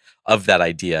dismantling of that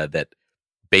idea that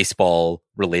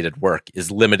baseball-related work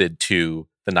is limited to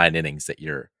the 9 innings that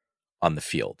you're on the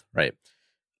field, right?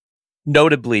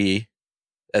 Notably,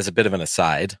 as a bit of an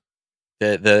aside,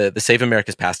 the Save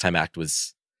America's Pastime Act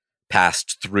was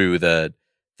passed through the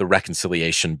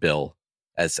reconciliation bill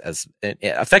as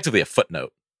effectively a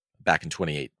footnote back in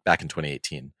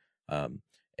 2018.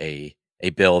 A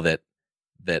bill that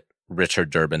Richard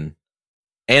Durbin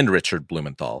and Richard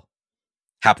Blumenthal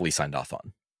happily signed off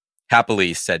on.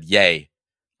 Happily said, "Yay,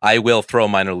 I will throw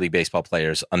minor league baseball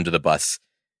players under the bus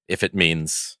if it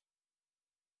means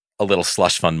a little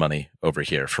slush fund money over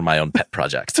here for my own pet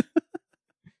project."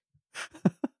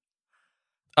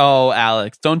 Oh,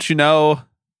 Alex, don't you know?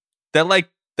 They're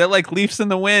like leaves in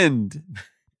the wind.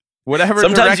 Whatever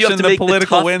Sometimes you have direction to the make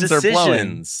political the tough winds are blowing.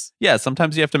 decisions. Yeah,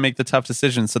 sometimes you have to make the tough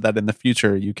decisions so that in the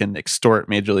future you can extort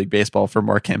Major League Baseball for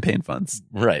more campaign funds.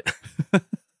 Right.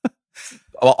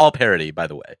 All parody, by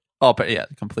the way. Yeah,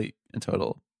 complete and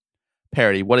total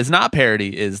parody. What is not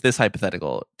parody is this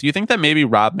hypothetical. Do you think that maybe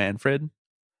Rob Manfred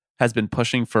has been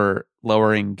pushing for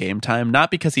lowering game time,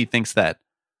 not because he thinks that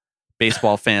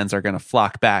baseball fans are going to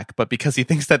flock back, but because he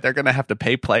thinks that they're going to have to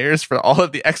pay players for all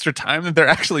of the extra time that they're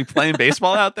actually playing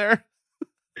baseball out there?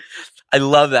 I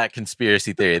love that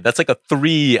conspiracy theory. That's like a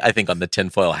 3, I think, on the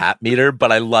tinfoil hat meter,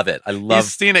 but I love it.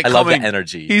 He's seen it I love the coming.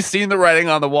 energy. He's seen the writing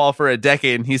on the wall for a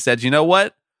decade, and he said, you know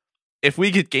what? If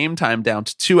we get game time down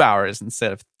to 2 hours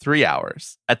instead of 3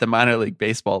 hours at the minor league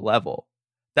baseball level,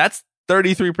 that's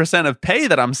 33% of pay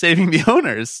that I'm saving the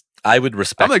owners. I would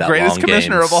respect I'm the that greatest long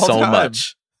commissioner game of all so time.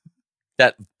 much.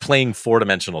 That playing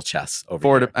 4-dimensional chess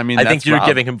over here. I mean, I think that's you're Rob.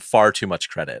 giving him far too much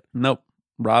credit. Nope.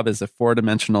 Rob is a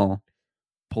 4-dimensional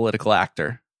political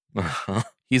actor.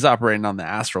 He's operating on the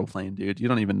astral plane, dude. You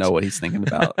don't even know what he's thinking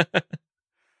about.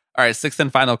 All right, sixth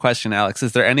and final question, Alex.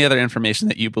 Is there any other information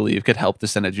that you believe could help the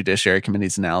Senate Judiciary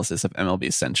Committee's analysis of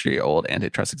MLB's century-old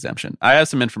antitrust exemption? I have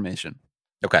some information.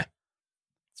 Okay.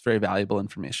 It's very valuable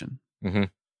information. Mm-hmm.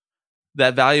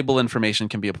 That valuable information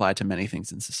can be applied to many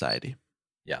things in society.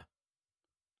 Yeah.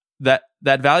 That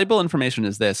valuable information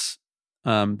is this.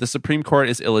 The Supreme Court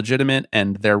is illegitimate,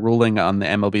 and their ruling on the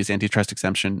MLB's antitrust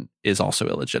exemption is also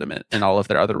illegitimate, and all of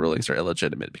their other rulings are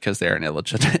illegitimate because they're an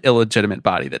illegitimate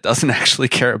body that doesn't actually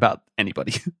care about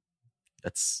anybody.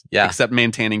 Except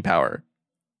maintaining power.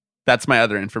 That's my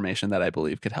other information that I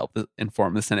believe could help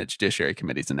inform the Senate Judiciary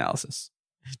Committee's analysis.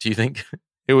 Do you think?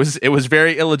 It was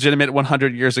very illegitimate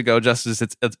 100 years ago, just as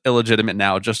it's illegitimate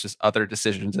now, just as other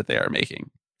decisions that they are making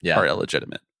are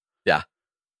illegitimate. Yeah.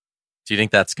 Do you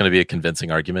think that's going to be a convincing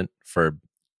argument for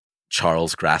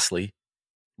Charles Grassley?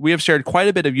 We have shared quite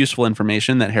a bit of useful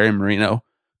information that Harry Marino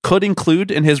could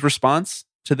include in his response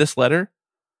to this letter,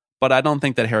 but I don't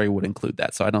think that Harry would include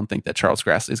that. So I don't think that Charles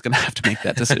Grassley is going to have to make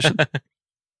that decision.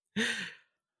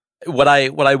 What I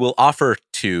will offer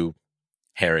to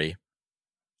Harry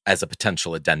as a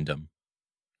potential addendum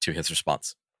to his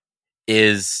response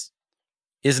is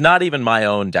not even my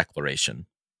own declaration.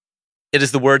 It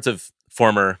is the words of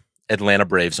former Atlanta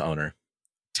Braves owner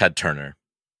Ted Turner,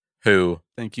 who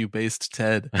thank you, based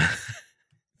Ted,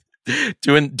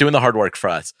 doing the hard work for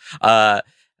us.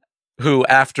 Who,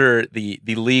 after the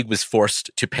league was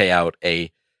forced to pay out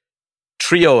a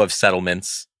trio of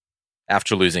settlements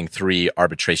after losing 3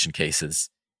 arbitration cases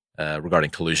regarding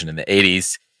collusion in the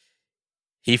 80s,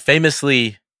 he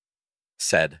famously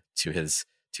said to his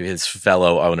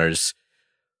fellow owners,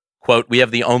 quote, "We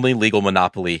have the only legal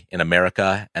monopoly in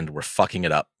America, and we're fucking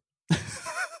it up."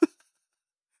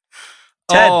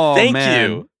 Ted, thank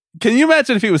you. Can you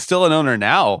imagine if he was still an owner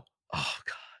now? Oh,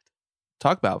 God.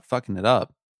 Talk about fucking it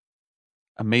up.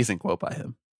 Amazing quote by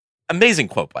him. Amazing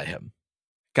quote by him.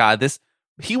 God,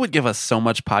 he would give us so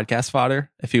much podcast fodder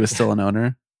if he was still an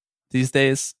owner these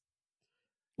days.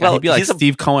 God, well, he'd be like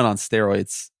Steve Cohen on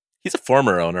steroids. He's a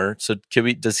former owner, so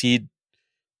does he?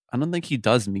 I don't think he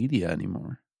does media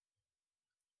anymore.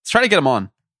 Let's try to get him on.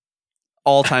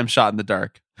 All-time shot in the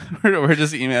dark. We're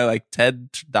just emailing like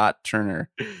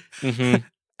ted.turner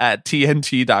at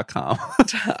tnt.com.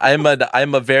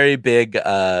 I'm a very big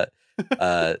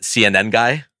CNN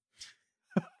guy.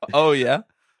 Oh, yeah?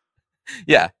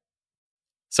 Yeah.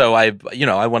 So I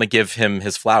want to give him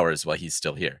his flowers while he's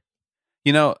still here.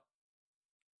 You know,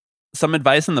 some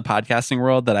advice in the podcasting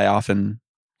world that I often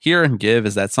hear and give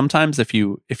is that sometimes if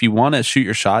you want to shoot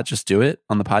your shot, just do it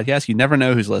on the podcast. You never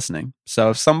know who's listening. So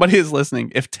if somebody is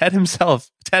listening, if Ted,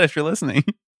 if you're listening,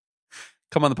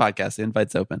 come on the podcast. The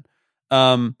invite's open.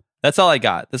 That's all I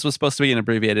got. This was supposed to be an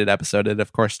abbreviated episode. It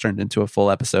of course turned into a full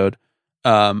episode.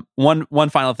 One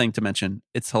final thing to mention.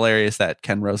 It's hilarious that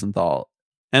Ken Rosenthal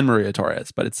and Maria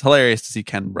Torres, but it's hilarious to see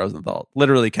Ken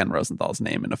Rosenthal's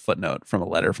name in a footnote from a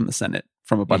letter from the Senate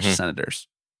from a bunch of senators.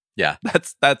 Yeah.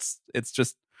 It's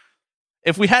just,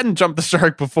 if we hadn't jumped the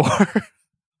shark before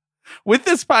with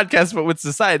this podcast, but with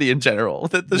society in general,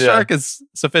 the shark is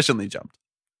sufficiently jumped.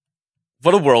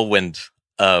 What a whirlwind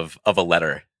of a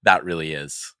letter that really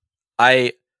is.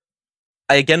 I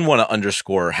again want to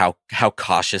underscore how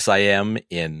cautious I am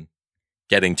in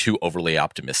getting too overly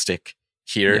optimistic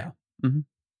here. Yeah. Mm-hmm.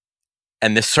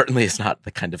 And this certainly is not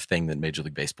the kind of thing that Major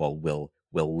League Baseball will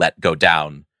let go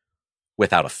down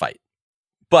without a fight.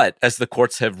 But as the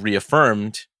courts have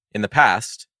reaffirmed in the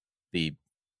past, the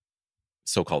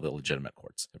so-called illegitimate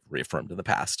courts have reaffirmed in the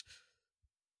past.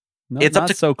 No, it's not up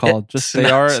to so-called. They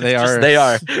are They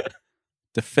are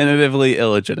definitively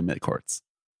illegitimate courts.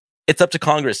 It's up to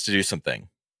Congress to do something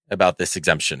about this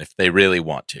exemption if they really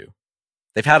want to.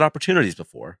 They've had opportunities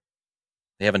before.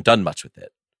 They haven't done much with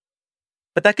it.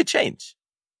 But that could change.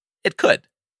 It could.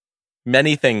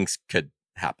 Many things could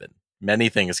happen. Many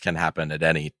things can happen at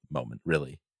any moment,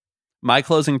 really. My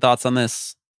closing thoughts on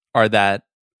this are that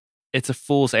it's a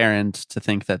fool's errand to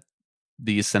think that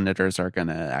these senators are going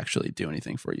to actually do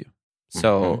anything for you.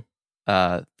 So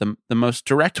the most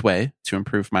direct way to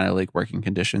improve minor league working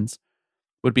conditions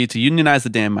would be to unionize the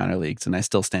damn minor leagues, and I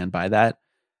still stand by that.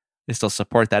 I still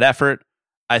support that effort.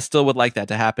 I still would like that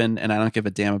to happen, and I don't give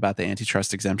a damn about the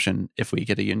antitrust exemption if we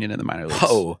get a union in the minor leagues.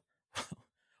 Whoa.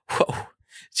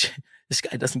 This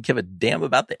guy doesn't give a damn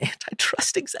about the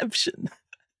antitrust exemption.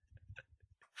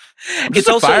 It's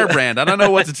also a firebrand. I don't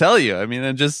know what to tell you. I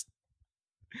mean,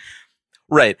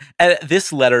 Right. And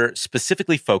this letter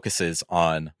specifically focuses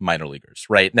on minor leaguers,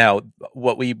 right? Now,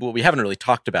 what we haven't really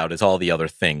talked about is all the other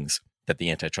things that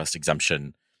the antitrust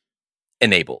exemption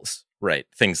enables, right?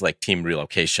 Things like team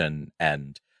relocation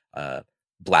and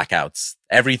blackouts,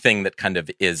 everything that kind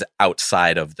of is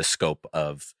outside of the scope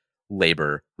of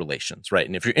labor relations, right?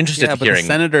 And if you're interested in hearing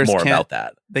more about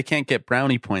that, they can't get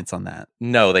brownie points on that.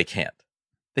 No, they can't.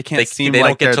 They can't seem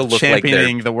like they're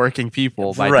championing the working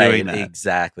people by doing that.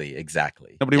 Exactly.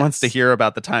 Nobody wants to hear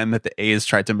about the time that the A's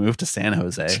tried to move to San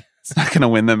Jose. It's not going to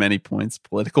win them any points,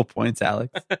 political points,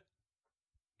 Alex.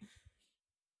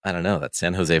 I don't know. That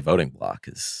San Jose voting block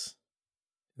is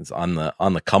on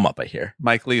the come up, I hear.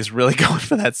 Mike Lee is really going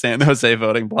for that San Jose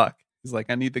voting block. He's like,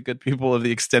 I need the good people of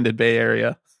the extended Bay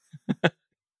Area.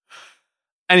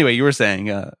 Anyway, you were saying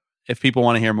if people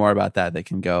want to hear more about that, they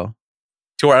can go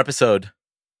to our episode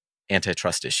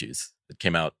Antitrust Issues that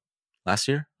came out last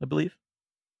year, I believe,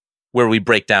 where we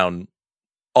break down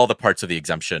all the parts of the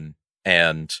exemption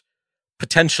and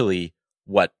potentially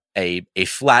what a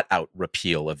flat out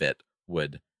repeal of it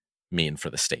would mean for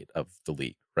the state of the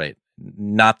league, right?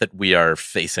 Not that we are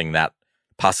facing that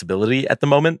possibility at the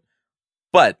moment,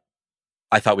 but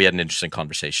I thought we had an interesting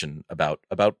conversation about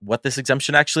what this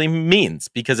exemption actually means,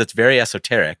 because it's very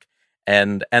esoteric,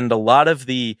 and a lot of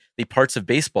the parts of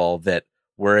baseball that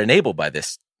were enabled by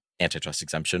this antitrust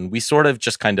exemption, we sort of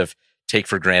just kind of take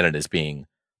for granted as being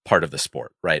part of the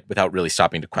sport, right? Without really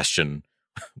stopping to question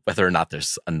whether or not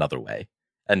there's another way.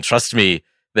 And trust me,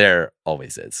 there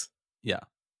always is. Yeah.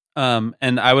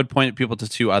 And I would point people to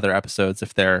 2 other episodes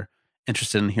if they're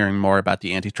interested in hearing more about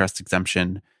the antitrust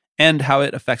exemption and how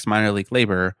it affects minor league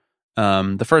labor.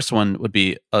 The first one would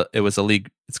be,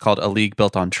 it's called A League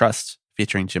Built on Trust,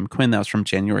 featuring Jim Quinn. That was from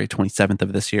January 27th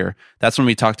of this year. That's when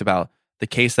we talked about the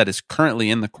case that is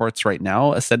currently in the courts right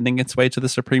now, ascending its way to the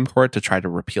Supreme Court to try to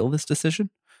repeal this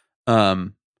decision.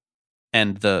 And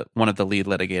one of the lead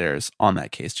litigators on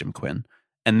that case, Jim Quinn.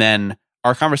 And then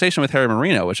our conversation with Harry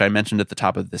Marino, which I mentioned at the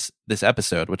top of this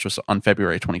episode, which was on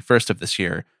February 21st of this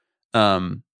year.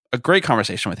 A great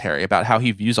conversation with Harry about how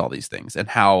he views all these things and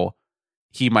how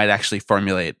he might actually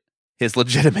formulate his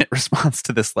legitimate response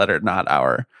to this letter, not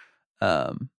our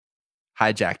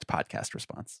hijacked podcast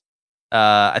response.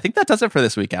 I think that does it for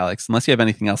this week, Alex, unless you have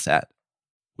anything else to add.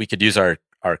 We could use our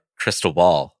crystal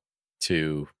ball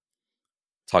to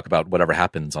talk about whatever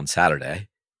happens on Saturday.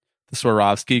 The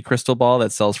Swarovski crystal ball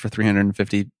that sells for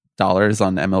 $350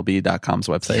 on MLB.com's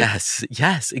website.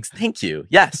 Yes. Thank you.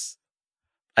 Yes.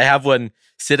 I have one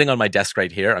sitting on my desk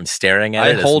right here. I'm staring at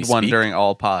it. I hold one during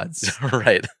all pods.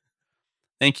 Right.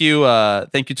 Thank you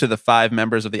to the 5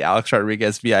 members of the Alex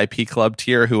Rodriguez VIP Club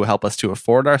tier who help us to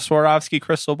afford our Swarovski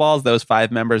crystal balls. Those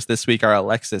 5 members this week are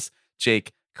Alexis,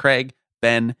 Jake, Craig,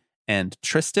 Ben, and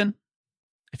Tristan.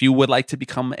 If you would like to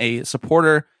become a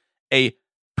supporter, a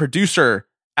producer,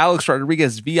 Alex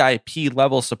Rodriguez VIP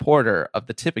level supporter of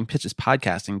the Tipping Pitches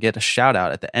podcast, and get a shout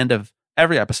out at the end of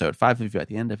every episode, 5 of you at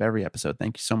the end of every episode.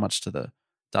 Thank you so much to the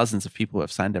dozens of people who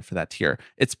have signed up for that tier.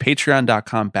 It's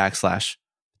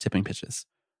patreon.com/tipping pitches.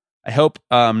 I hope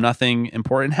nothing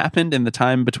important happened in the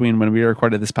time between when we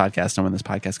recorded this podcast and when this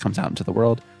podcast comes out into the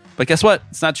world. But guess what?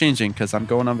 It's not changing because I'm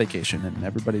going on vacation and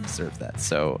everybody deserves that.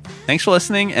 So thanks for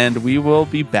listening, and we will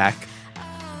be back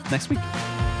next week.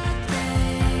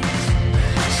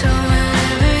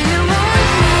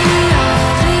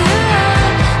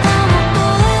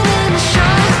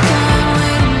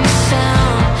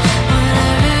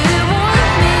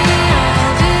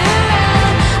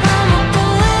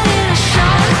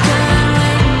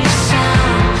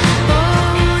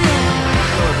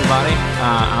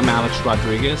 I'm Alex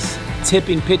Rodriguez.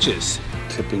 Tipping Pitches.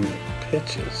 Tipping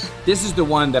Pitches. This is the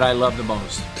one that I love the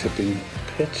most. Tipping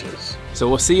Pitches. So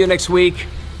we'll see you next week.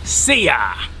 See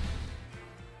ya!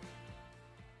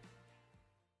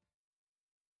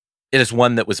 It is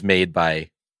one that was made by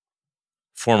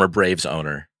former Braves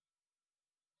owner.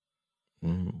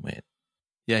 Wait.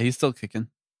 Yeah, he's still kicking.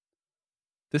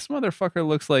 This motherfucker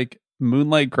looks like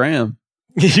Moonlight Graham.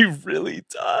 He really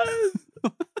does.